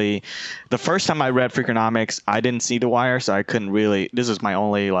immediately, the first time I read Freakonomics, I didn't see The Wire, so I couldn't really. This is my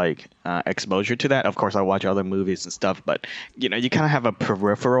only exposure to that. Of course, I watch other movies and stuff, but you kind of have a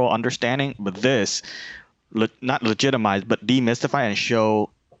peripheral understanding. But this, not legitimize, but demystify and show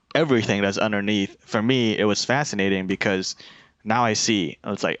everything that's underneath. For me, it was fascinating because now I see.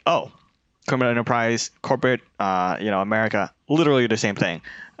 It's like, oh, criminal enterprise, corporate, America, literally the same thing,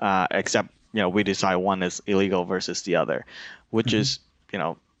 except we decide one is illegal versus the other, which is,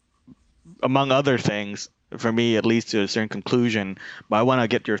 among other things, for me, it leads to a certain conclusion. But I want to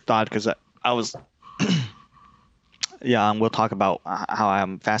get your thought because I was, yeah, and we'll talk about how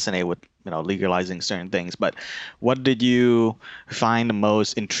I'm fascinated with, legalizing certain things. But what did you find the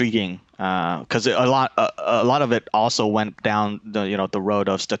most intriguing? Because a lot of it also went down the road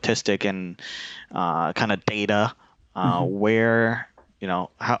of statistic and kind of data, where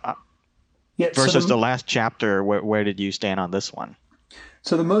how Yeah. versus the last chapter. Where did you stand on this one?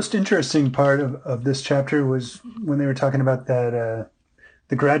 So the most interesting part of this chapter was when they were talking about that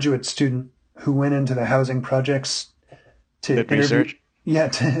the graduate student who went into the housing projects to Did interview. research? Yeah,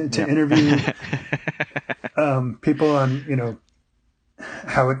 to Yeah. interview people on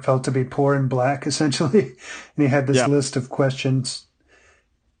how it felt to be poor and black, essentially. And he had this Yeah. list of questions,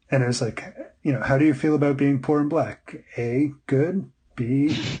 and it was like, how do you feel about being poor and black? A, good.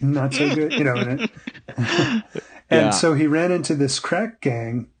 B, not so good. And Yeah. so he ran into this crack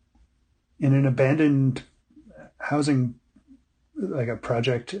gang in an abandoned housing, like a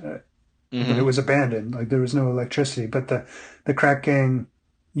project, but it was abandoned. Like there was no electricity, but the crack gang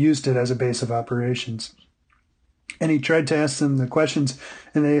used it as a base of operations. And he tried to ask them the questions,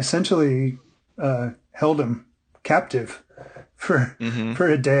 and they essentially held him captive for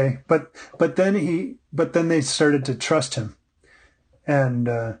a day. But then they started to trust him, and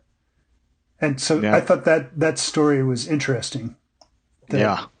so Yeah. I thought that story was interesting. That,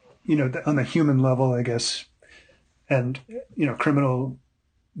 Yeah. On the human level, I guess, and criminal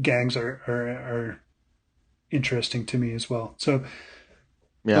gangs are interesting to me as well. So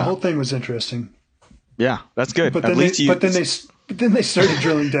the Yeah. whole thing was interesting. Yeah. That's good. But At then least you. but then they started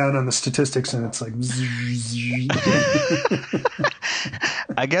drilling down on the statistics, and it's like,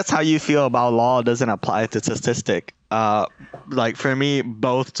 I guess how you feel about law doesn't apply to statistic. Like for me,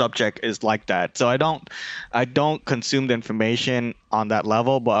 both subject is like that. So I don't consume the information on that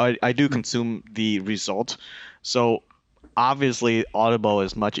level, but I do consume the result. So obviously, Audible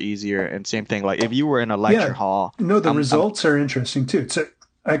is much easier, and same thing. Like if you were in a lecture Yeah. hall, No, the I'm results are interesting too. So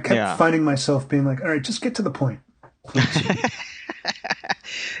I kept Yeah. finding myself being like, all right, just get to the point.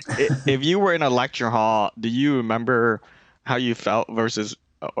 if you were in a lecture hall, do you remember how you felt versus,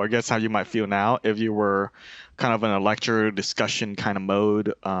 or I guess how you might feel now if you were kind of in a lecture discussion kind of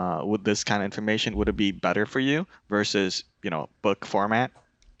mode with this kind of information? Would it be better for you versus, book format?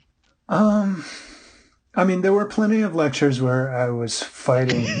 I mean, there were plenty of lectures where I was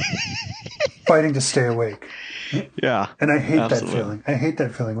fighting to stay awake. Yeah, And I hate absolutely. that feeling. I hate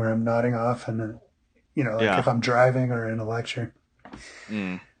that feeling where I'm nodding off and, like Yeah. if I'm driving or in a lecture.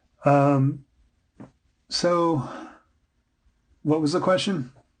 Mm. So what was the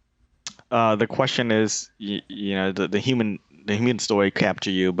question? The question is, the human story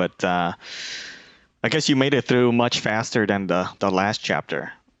captured you, but I guess you made it through much faster than the last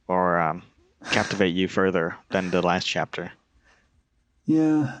chapter, or captivate you further than the last chapter.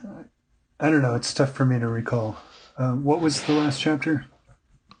 Yeah, I don't know. It's tough for me to recall. What was the last chapter?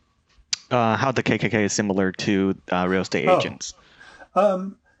 How the KKK is similar to real estate Oh. agents.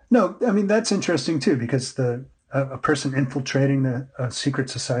 No, I mean, that's interesting too, because a person infiltrating a secret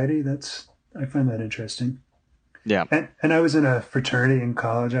society. I find that interesting. Yeah. And I was in a fraternity in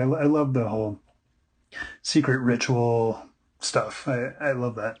college. I love the whole secret ritual stuff. I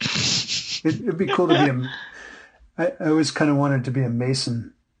love that. It'd be cool to be I always kind of wanted to be a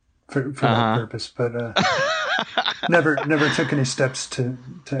Mason for that Uh-huh. purpose, but never took any steps to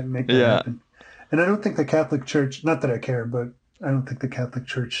make that Yeah. happen. And I don't think the Catholic Church, not that I care, but I don't think the Catholic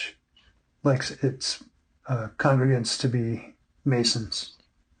Church likes its congregants to be Masons.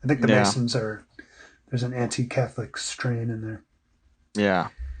 I think the Yeah. Masons there's an anti-Catholic strain in there. Yeah.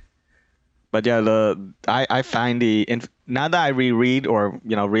 But yeah, I find now that I reread or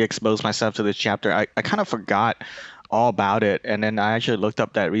re-expose myself to this chapter, I kind of forgot all about it, and then I actually looked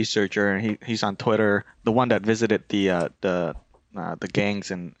up that researcher, and he's on Twitter, the one that visited the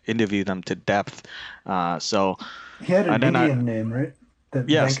gangs and interviewed them to depth. So He had an and then I Indian name, right? That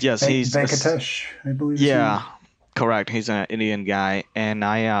yes, Venkatesh, I believe his name yeah, is. correct. He's an Indian guy, and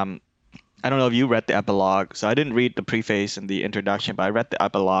I don't know if you read the epilogue, so I didn't read the preface and the introduction, but I read the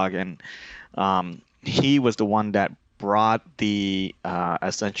epilogue, and he was the one that brought the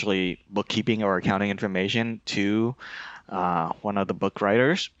essentially bookkeeping or accounting information to one of the book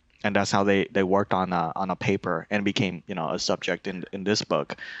writers, and that's how they worked on a paper and became a subject in this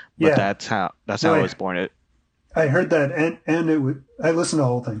book. But Yeah. that's No, how it was born. I heard that, and I listened to the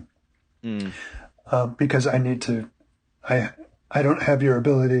whole thing Mm, because I need to. I I don't have your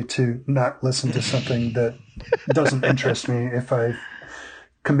ability to not listen to something that doesn't interest me if I've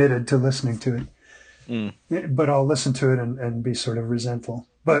committed to listening to it. mm. But I'll listen to it and be sort of resentful.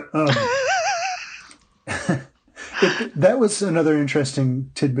 But that was another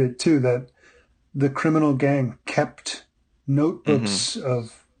interesting tidbit too, that the criminal gang kept Hmm. notebooks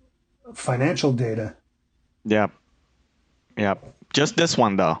of financial data. Yeah, yeah. Just this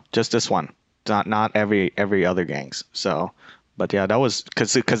one though. Just this one. Not every other gangs. So, but yeah, that was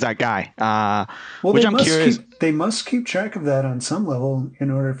because that guy. Well, Which I'm curious. they must keep track of that on some level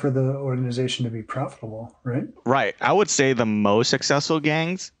in order for the organization to be profitable, right? Right. I would say the most successful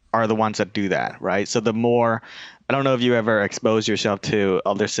gangs are the ones that do that, right? So the more, I don't know if you ever expose yourself to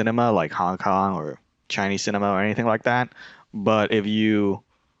other cinema like Hong Kong or Chinese cinema or anything like that, but if you,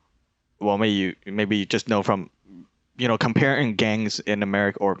 well, maybe you just know from, comparing gangs in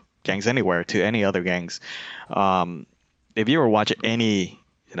America or gangs anywhere to any other gangs. Um, if you were watching any,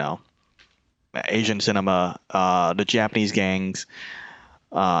 you know, Asian cinema, the Japanese gangs,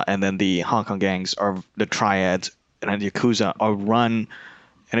 and then the Hong Kong gangs are the triads, and then the Yakuza are run.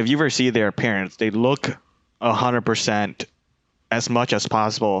 And if you ever see their appearance, they look 100% as much as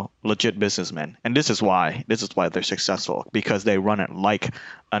possible legit businessmen. And this is why. This is why they're successful because they run it like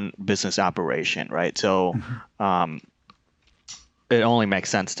a business operation, right? So Mhm. um, it only makes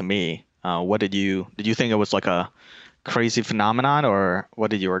sense to me. What did you think it was like a crazy phenomenon, or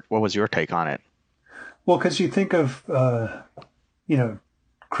what was your take on it? Well, because you think of you know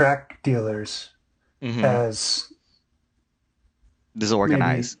crack dealers Hmm. as maybe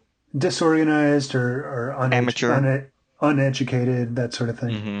Disorganized, disorganized or amateur. uneducated, that sort of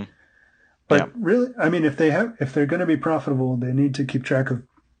thing. Hmm. But Yeah, really, I mean, if they're going to be profitable, they need to keep track of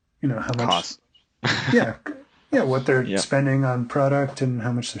how much, cost. yeah, yeah, what they're Yep. spending on product and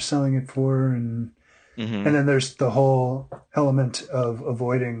how much they're selling it for, and Hmm. then there's the whole element of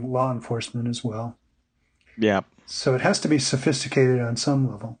avoiding law enforcement as well. Yeah. So it has to be sophisticated on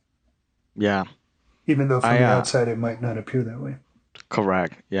some level, Yeah. even though from I the outside it might not appear that way.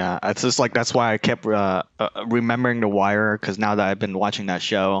 Correct. Yeah. It's just like that's why I kept remembering The Wire because now that I've been watching that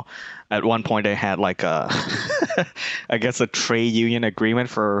show, at one point they had like a, I guess a trade union agreement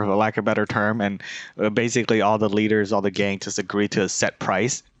for lack of a better term, and basically all the leaders, all the gang just agreed to a set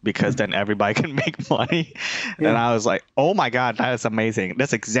price because Hmm. then everybody can make money. And Yeah, I was like, oh my God, that is amazing.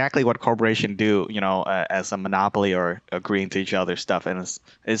 That's exactly what corporations do, as a monopoly or agreeing to each other's stuff, and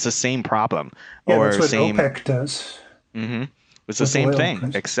it's the same problem yeah, that's or what same. OPEC does Hmm. It's the with same oil thing,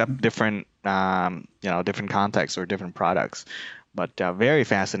 prices. except different, different contexts or different products. But very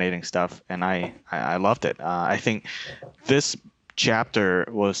fascinating stuff, and I loved it. I think this chapter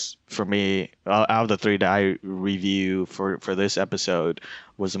was for me out of the three that I review for this episode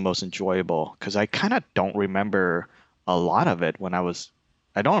was the most enjoyable because I kind of don't remember a lot of it when I was.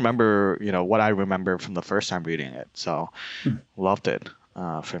 I don't remember, what I remember from the first time reading it. So Hmm. loved it.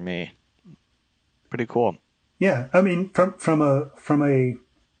 For me, pretty cool. Yeah, I mean, from a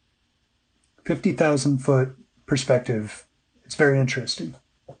 50,000 foot perspective, it's very interesting.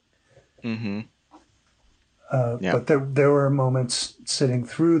 Hmm. Yeah. But there were moments sitting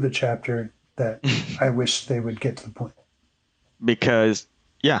through the chapter that I wish they would get to the point. Because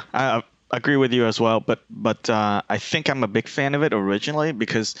yeah, agree with you as well, but I think I'm a big fan of it originally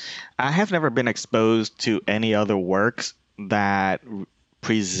because I have never been exposed to any other works that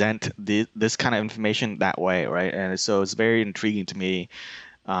present this kind of information that way, right? And so it's very intriguing to me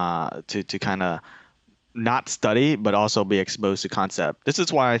to kind of not study but also be exposed to concept. This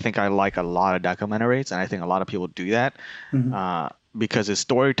is why I think I like a lot of documentaries, and I think a lot of people do that Hmm. because it's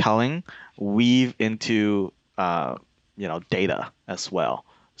storytelling weave into data as well.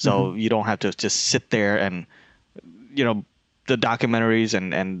 So Hmm. you don't have to just sit there and you know the documentaries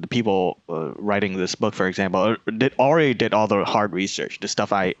and the people writing this book, for example, already did all the hard research, the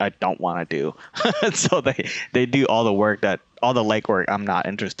stuff I don't want to do. So they do all the work that all the legwork I'm not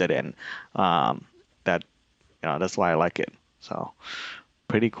interested in. That that's why I like it. So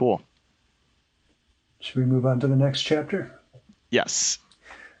pretty cool. Should we move on to the next chapter? Yes.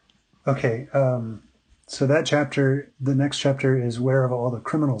 Okay. So that chapter, the next chapter is Where Have All the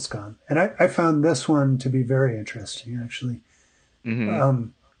Criminals Gone? And I found this one to be very interesting, actually. Hmm.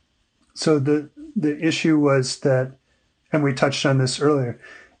 Um, so the issue was that, and we touched on this earlier,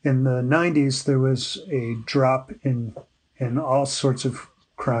 in the 90s, there was a drop in all sorts of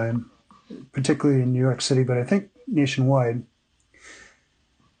crime, particularly in New York City, but I think nationwide.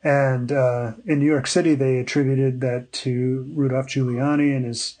 And in New York City, they attributed that to Rudolph Giuliani and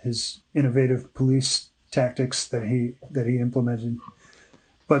his innovative police tactics that he implemented.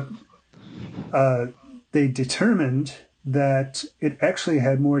 But uh, they determined that it actually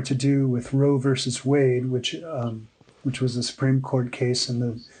had more to do with Roe versus Wade, which was a Supreme Court case in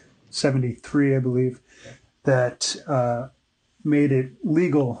the '73, I believe, that made it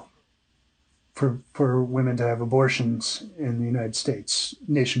legal for women to have abortions in the United States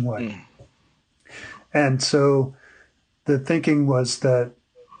nationwide. Mm. And so the thinking was that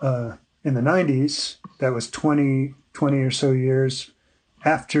in the 90s, that was 20 or so years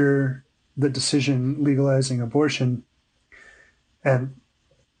after the decision legalizing abortion. And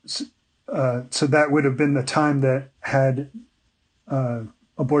so that would have been the time that had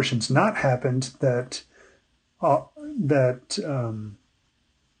abortions not happened, that All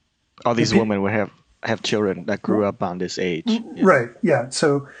the these women will have children that grew up on this age. Yeah. right, yeah.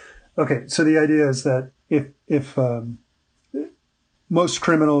 So, okay, so the idea is that if most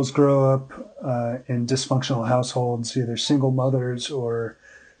criminals grow up in dysfunctional households, either single mothers or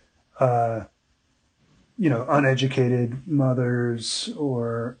uneducated mothers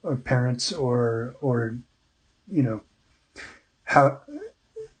or parents or you know how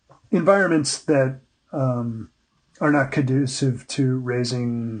environments that are not conducive to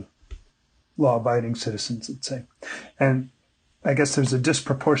raising law-abiding citizens, let's say. And I guess there's a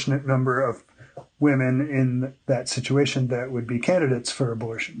disproportionate number of women in that situation that would be candidates for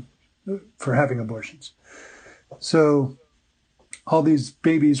abortion, for having abortions. So all these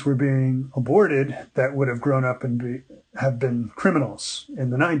babies were being aborted that would have grown up and have been criminals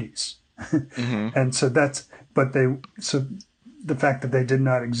in the 90s. Hmm. And so so the fact that they did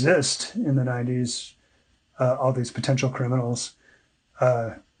not exist in the 90s, all these potential criminals,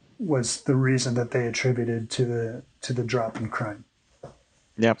 was the reason that they attributed to the drop in crime.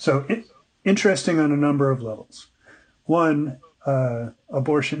 Yep. So interesting on a number of levels. One,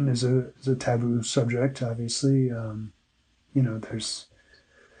 abortion is a taboo subject. Obviously, there's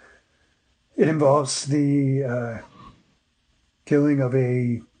it involves the killing of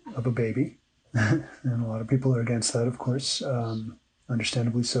a baby, and a lot of people are against that, of course,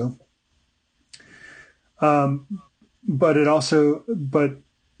 understandably so. Um, but it also, but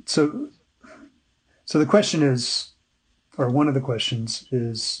so so the question is, or one of the questions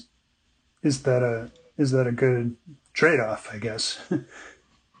is that a good trade-off, I guess,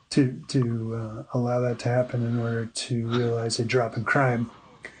 to allow that to happen in order to realize a drop in crime?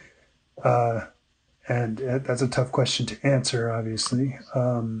 Uh, and that's a tough question to answer, obviously.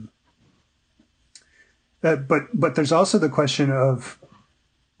 But there's also the question of,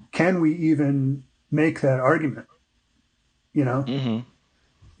 can we even make that argument? You know, Hmm.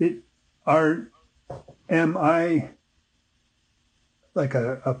 it are am I like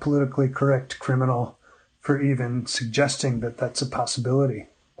a politically correct criminal for even suggesting that that's a possibility,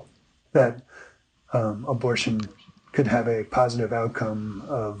 that abortion could have a positive outcome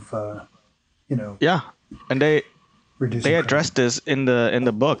of Yeah, and they reducing crime? addressed this in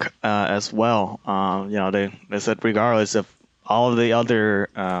the book as well. They said regardless of all of the other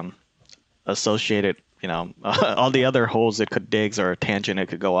associated, all the other holes it could dig or a tangent it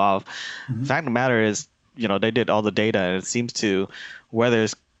could go off. The Hmm. fact of the matter is, they did all the data, and it seems to whether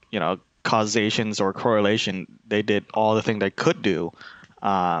it's causations or correlation, they did all the thing they could do,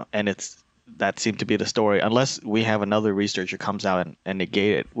 and it's that seemed to be the story, unless we have another researcher comes out and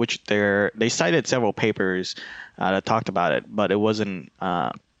negate it, which they cited several papers that talked about it, but it wasn't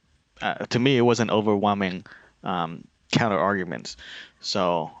to me it wasn't overwhelming counter arguments.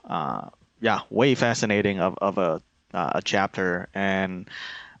 So yeah, way fascinating of a chapter, and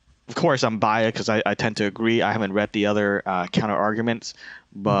of course I'm biased because I tend to agree. I haven't read the other counter arguments,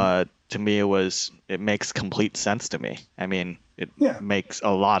 Mhm. but to me it makes complete sense to me. I mean, it Yeah, makes a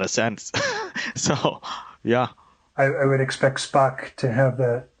lot of sense. So yeah. I would expect Spock to have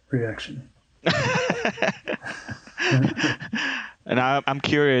that reaction. And I'm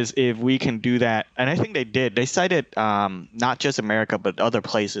curious if we can do that. And I think they did. They cited not just America, but other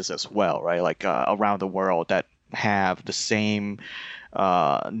places as well, right? Like around the world that have the same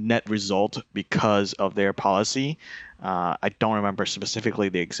net result because of their policy. I don't remember specifically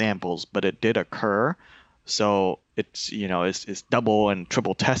the examples, but it did occur. So it's double and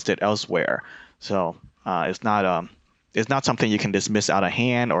triple tested elsewhere. So it's not something you can dismiss out of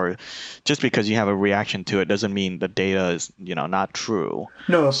hand, or just because you have a reaction to it doesn't mean the data is not true.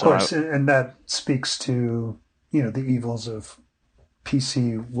 No, of So course, and that speaks to the evils of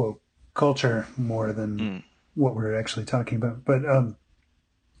PC woke culture more than mm, what we're actually talking about. But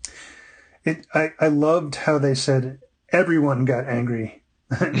I loved how they said everyone got angry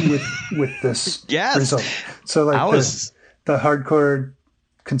with this yes, result. So I like was. the hardcore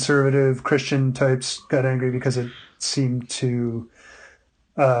conservative Christian types got angry because it seemed to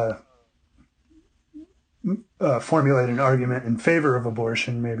uh, formulate an argument in favor of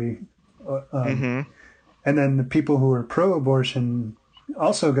abortion, maybe. Hmm. And then the people who were pro-abortion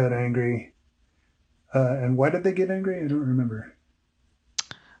also got angry. And why did they get angry? I don't remember.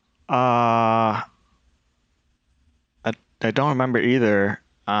 Uh, I don't remember either.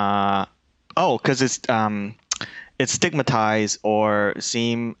 Oh, because it's stigmatized or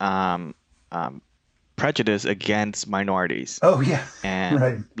seem prejudice against minorities Oh yeah, and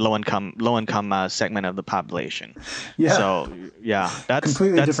right. low income segment of the population. Yeah, So yeah, that's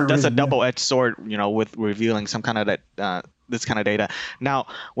completely that's different that's a reason. Yeah. double-edged sword, with revealing some kind of that this kind of data. Now,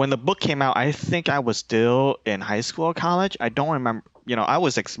 when the book came out, I think I was still in high school or college. I don't remember. I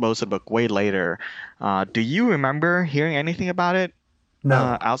was exposed to the book way later. Do you remember hearing anything about it?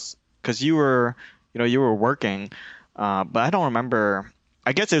 No, Out because you were working, but I don't remember.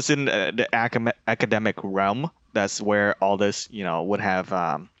 I guess it's in the academic realm. That's where all this, would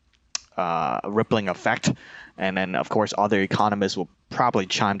have rippling effect, and then of course other economists will probably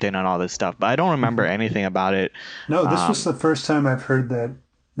chimed in on all this stuff. But I don't remember Mhm. anything about it. No. This was Um, the first time I've heard that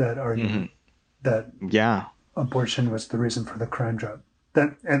mhm. argument that Yeah, abortion was the reason for the crime drop.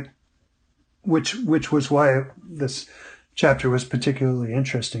 That and which was why this chapter was particularly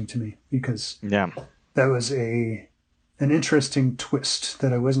interesting to me because yeah, that was a an interesting twist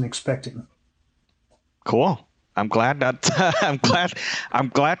that I wasn't expecting. cool. I'm glad that I'm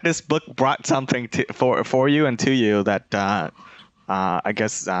glad this book brought something for you and to you that I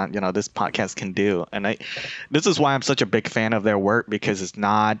guess this podcast can do. And this is why I'm such a big fan of their work, because it's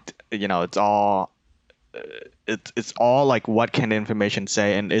not, it's all like, what can the information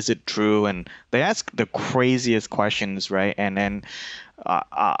say and is it true? And they ask the craziest questions, right? And then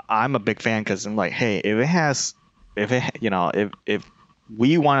I'm a big fan because I'm like, hey, if it if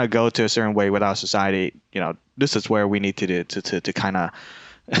we want to go to a certain way with our society, this is where we need to do to kind of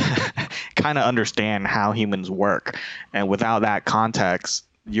kind of understand how humans work. And without that context,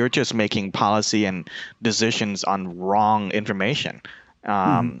 you're just making policy and decisions on wrong information.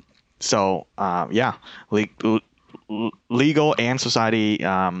 Mhm. So yeah, legal and society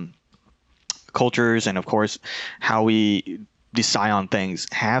cultures, and of course how we decide on things,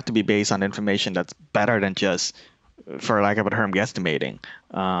 have to be based on information that's better than just, for lack of a term, guesstimating.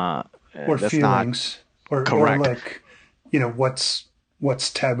 Uh, Or that's not feelings, or correct. like what's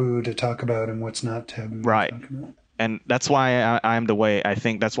taboo to talk about and what's not taboo to Right. talk about. And that's why I'm the way I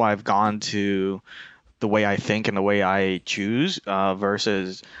think. That's why I've gone to the way I think and the way I choose,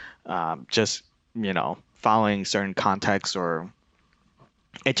 versus just following certain contexts or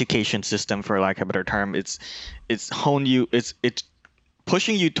education system, for lack of a better term. It's hone you. It's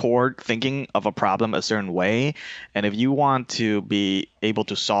pushing you toward thinking of a problem a certain way. And if you want to be able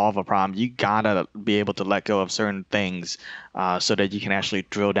to solve a problem, you gotta be able to let go of certain things, so that you can actually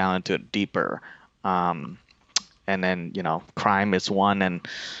drill down into it deeper. Um, and then crime is one, and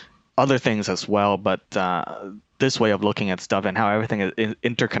other things as well. But this way of looking at stuff and how everything is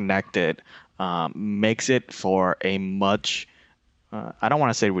interconnected, makes it for a much, I don't want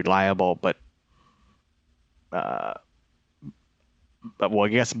to say reliable, uh, but well, I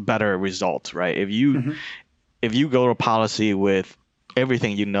guess better results, right? If you Hmm. if you go to policy with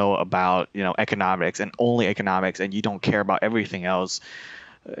everything you know about economics and only economics, and you don't care about everything else,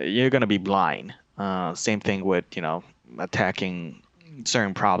 you're going to be blind. Same thing with attacking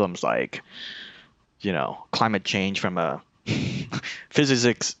certain problems like climate change from a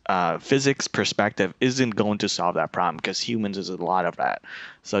physics perspective isn't going to solve that problem because humans is a lot of that.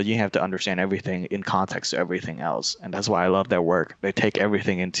 So you have to understand everything in context to everything else, and that's why I love their work. They take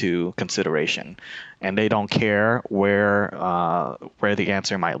everything into consideration, and they don't care where the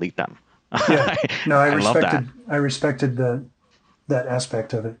answer might lead them. Yeah. No, I love that. I respected that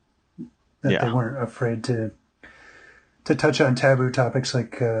aspect of it, that they Yeah. weren't afraid to touch on taboo topics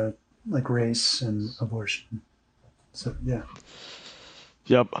like race and abortion. So yeah.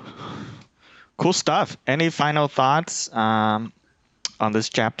 Yep. Cool stuff. Any final thoughts on this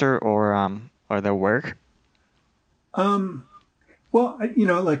chapter or their work? Um, well,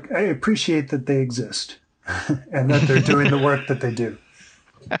 like I appreciate that they exist and that they're doing the work that they do.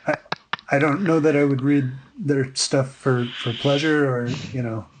 I, I don't know that I would read their stuff for pleasure or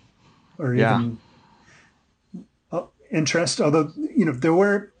Yeah. even interest. Although there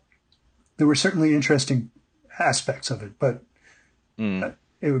were certainly interesting aspects of it, but Mm.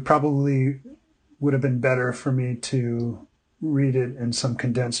 it would have been better for me to read it in some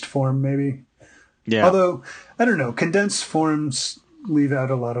condensed form, maybe. Yeah. Although I don't know, condensed forms leave out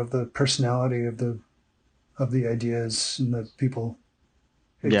a lot of the personality of the ideas and the people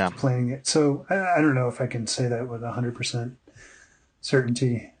Yeah. playing it. So I don't know if I can say that with 100%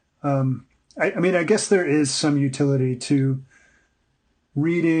 certainty. I mean, I guess there is some utility to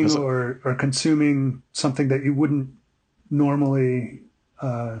reading There's or consuming something that you wouldn't normally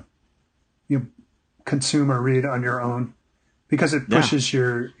uh, consume or read on your own because it yeah. pushes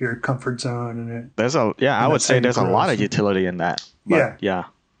your comfort zone I and would that's how say you there's a grow. lot of So utility in that. But yeah, yeah.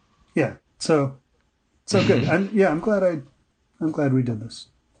 yeah. So good. I'm glad we did this.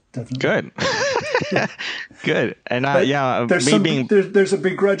 Definitely. Good. Good. And But there's me some being there's a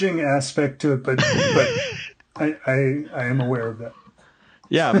begrudging aspect to it, but I am aware of that.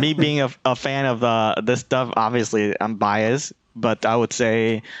 yeah, me being a fan of this stuff, obviously I'm biased, but I would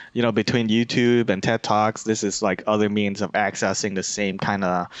say, between YouTube and TED Talks, this is like other means of accessing the same kind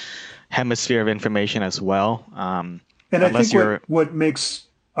of hemisphere of information as well. And I Unless think you're what makes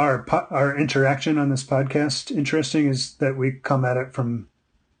our interaction on this podcast interesting is that we come at it from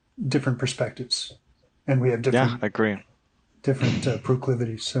different perspectives, and we have yeah, different agree.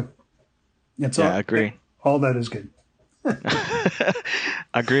 proclivities. So it's Yeah, agree. all that is good.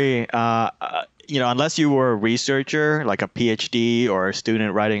 Agree. Unless you were a researcher, like a PhD or a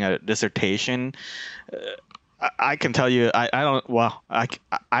student writing a dissertation, I can tell you, I don't. Well,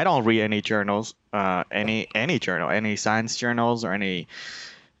 I don't read any journals, any journal, any science journals or any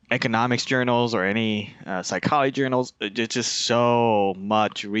economics journals or any psychology journals. It's just so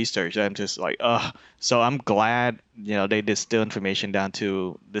much research. I'm just like, ugh. So I'm glad they distill information down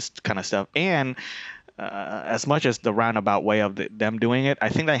to this kind of stuff. And as much as the roundabout way of them doing it, I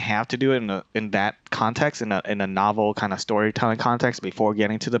think they have to do it in that context, in a novel kind of storytelling context before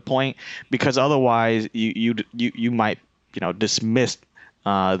getting to the point, because otherwise you might dismiss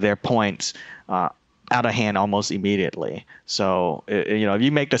their points out of hand almost immediately. So if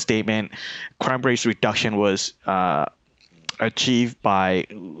you make the statement, crime rate reduction was achieved by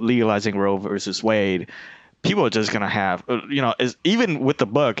legalizing Roe versus Wade, people are just gonna have is even with the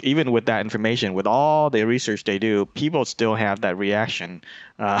book, even with that information, with all the research they do, people still have that reaction.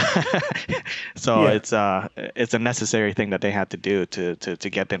 uh, so Yeah, it's a necessary thing that they had to do to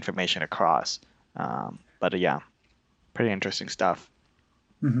get the information across. But yeah, pretty interesting stuff.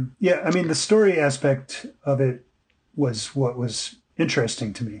 yeah. I mean, the story aspect of it was what was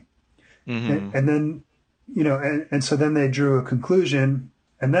interesting to me, Hmm. and then and so then they drew a conclusion,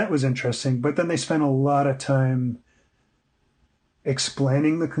 and that was interesting. But then they spent a lot of time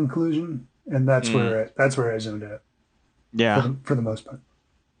explaining the conclusion, and Mm. that's where I zoned out Yeah, for the most part.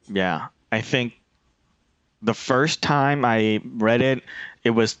 yeah, I think the first time I read it,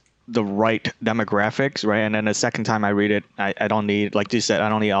 it was the right demographics, right? And then the second time I read it, I don't need, like you said, I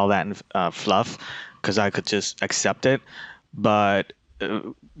don't need all that fluff because I could just accept it. But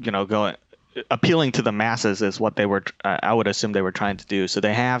going appealing to the masses is what they were. I would assume they were trying to do. So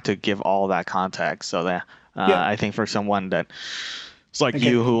they have to give all that context. So that Yeah. I think for someone that it's like Okay.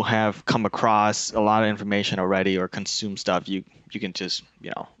 you who have come across a lot of information already or consume stuff, you can just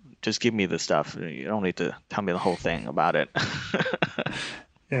just give me the stuff. You don't need to tell me the whole thing about it.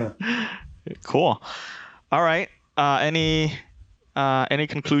 Yeah. Cool. All right. Any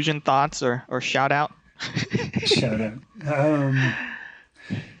conclusion thoughts or shout out? Shout out.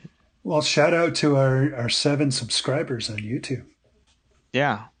 Well, shout out to our 7 subscribers on YouTube.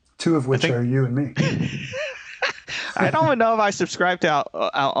 Yeah. Two of which are you and me. I don't even know if I subscribe to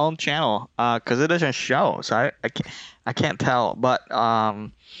our own channel because it doesn't show, so I can't tell. But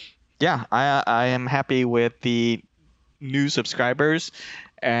yeah, I am happy with the new subscribers,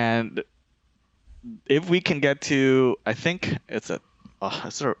 and if we can get to, I think it's a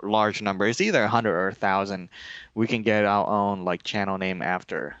large number. It's either 100 or 1,000. We can get our own like channel name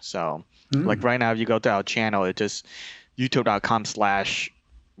after. So like right now, if you go to our channel, it just youtube.com/,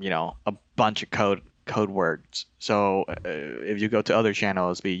 a bunch of code words. So if you go to other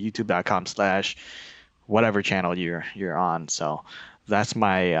channels, it'll be youtube.com/ whatever channel you're on. So that's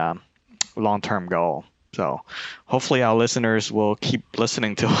my long-term goal. So hopefully our listeners will keep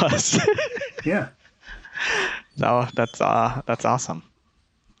listening to us. Yeah. So that's awesome.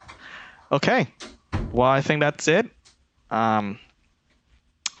 Okay. Well, I think that's it.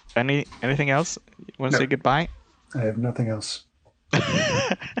 Anything else? You want to say goodbye? I have nothing else.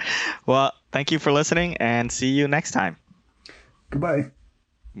 Well, thank you for listening, and see you next time. Goodbye.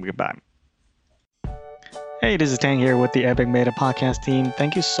 Goodbye. Hey, this is Tang here with the Epic Meta podcast team.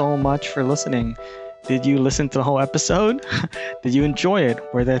 Thank you so much for listening. Did you listen to the whole episode? Did you enjoy it?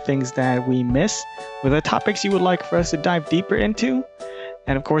 Were there things that we missed? Were there topics you would like for us to dive deeper into?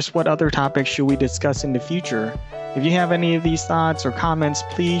 And of course, what other topics should we discuss in the future? If you have any of these thoughts or comments,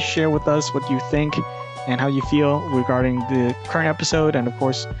 please share with us what you think and how you feel regarding the current episode, and of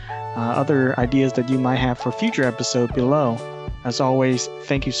course, other ideas that you might have for future episodes below. As always,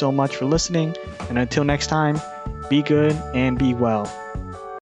 thank you so much for listening, and until next time, be good and be well.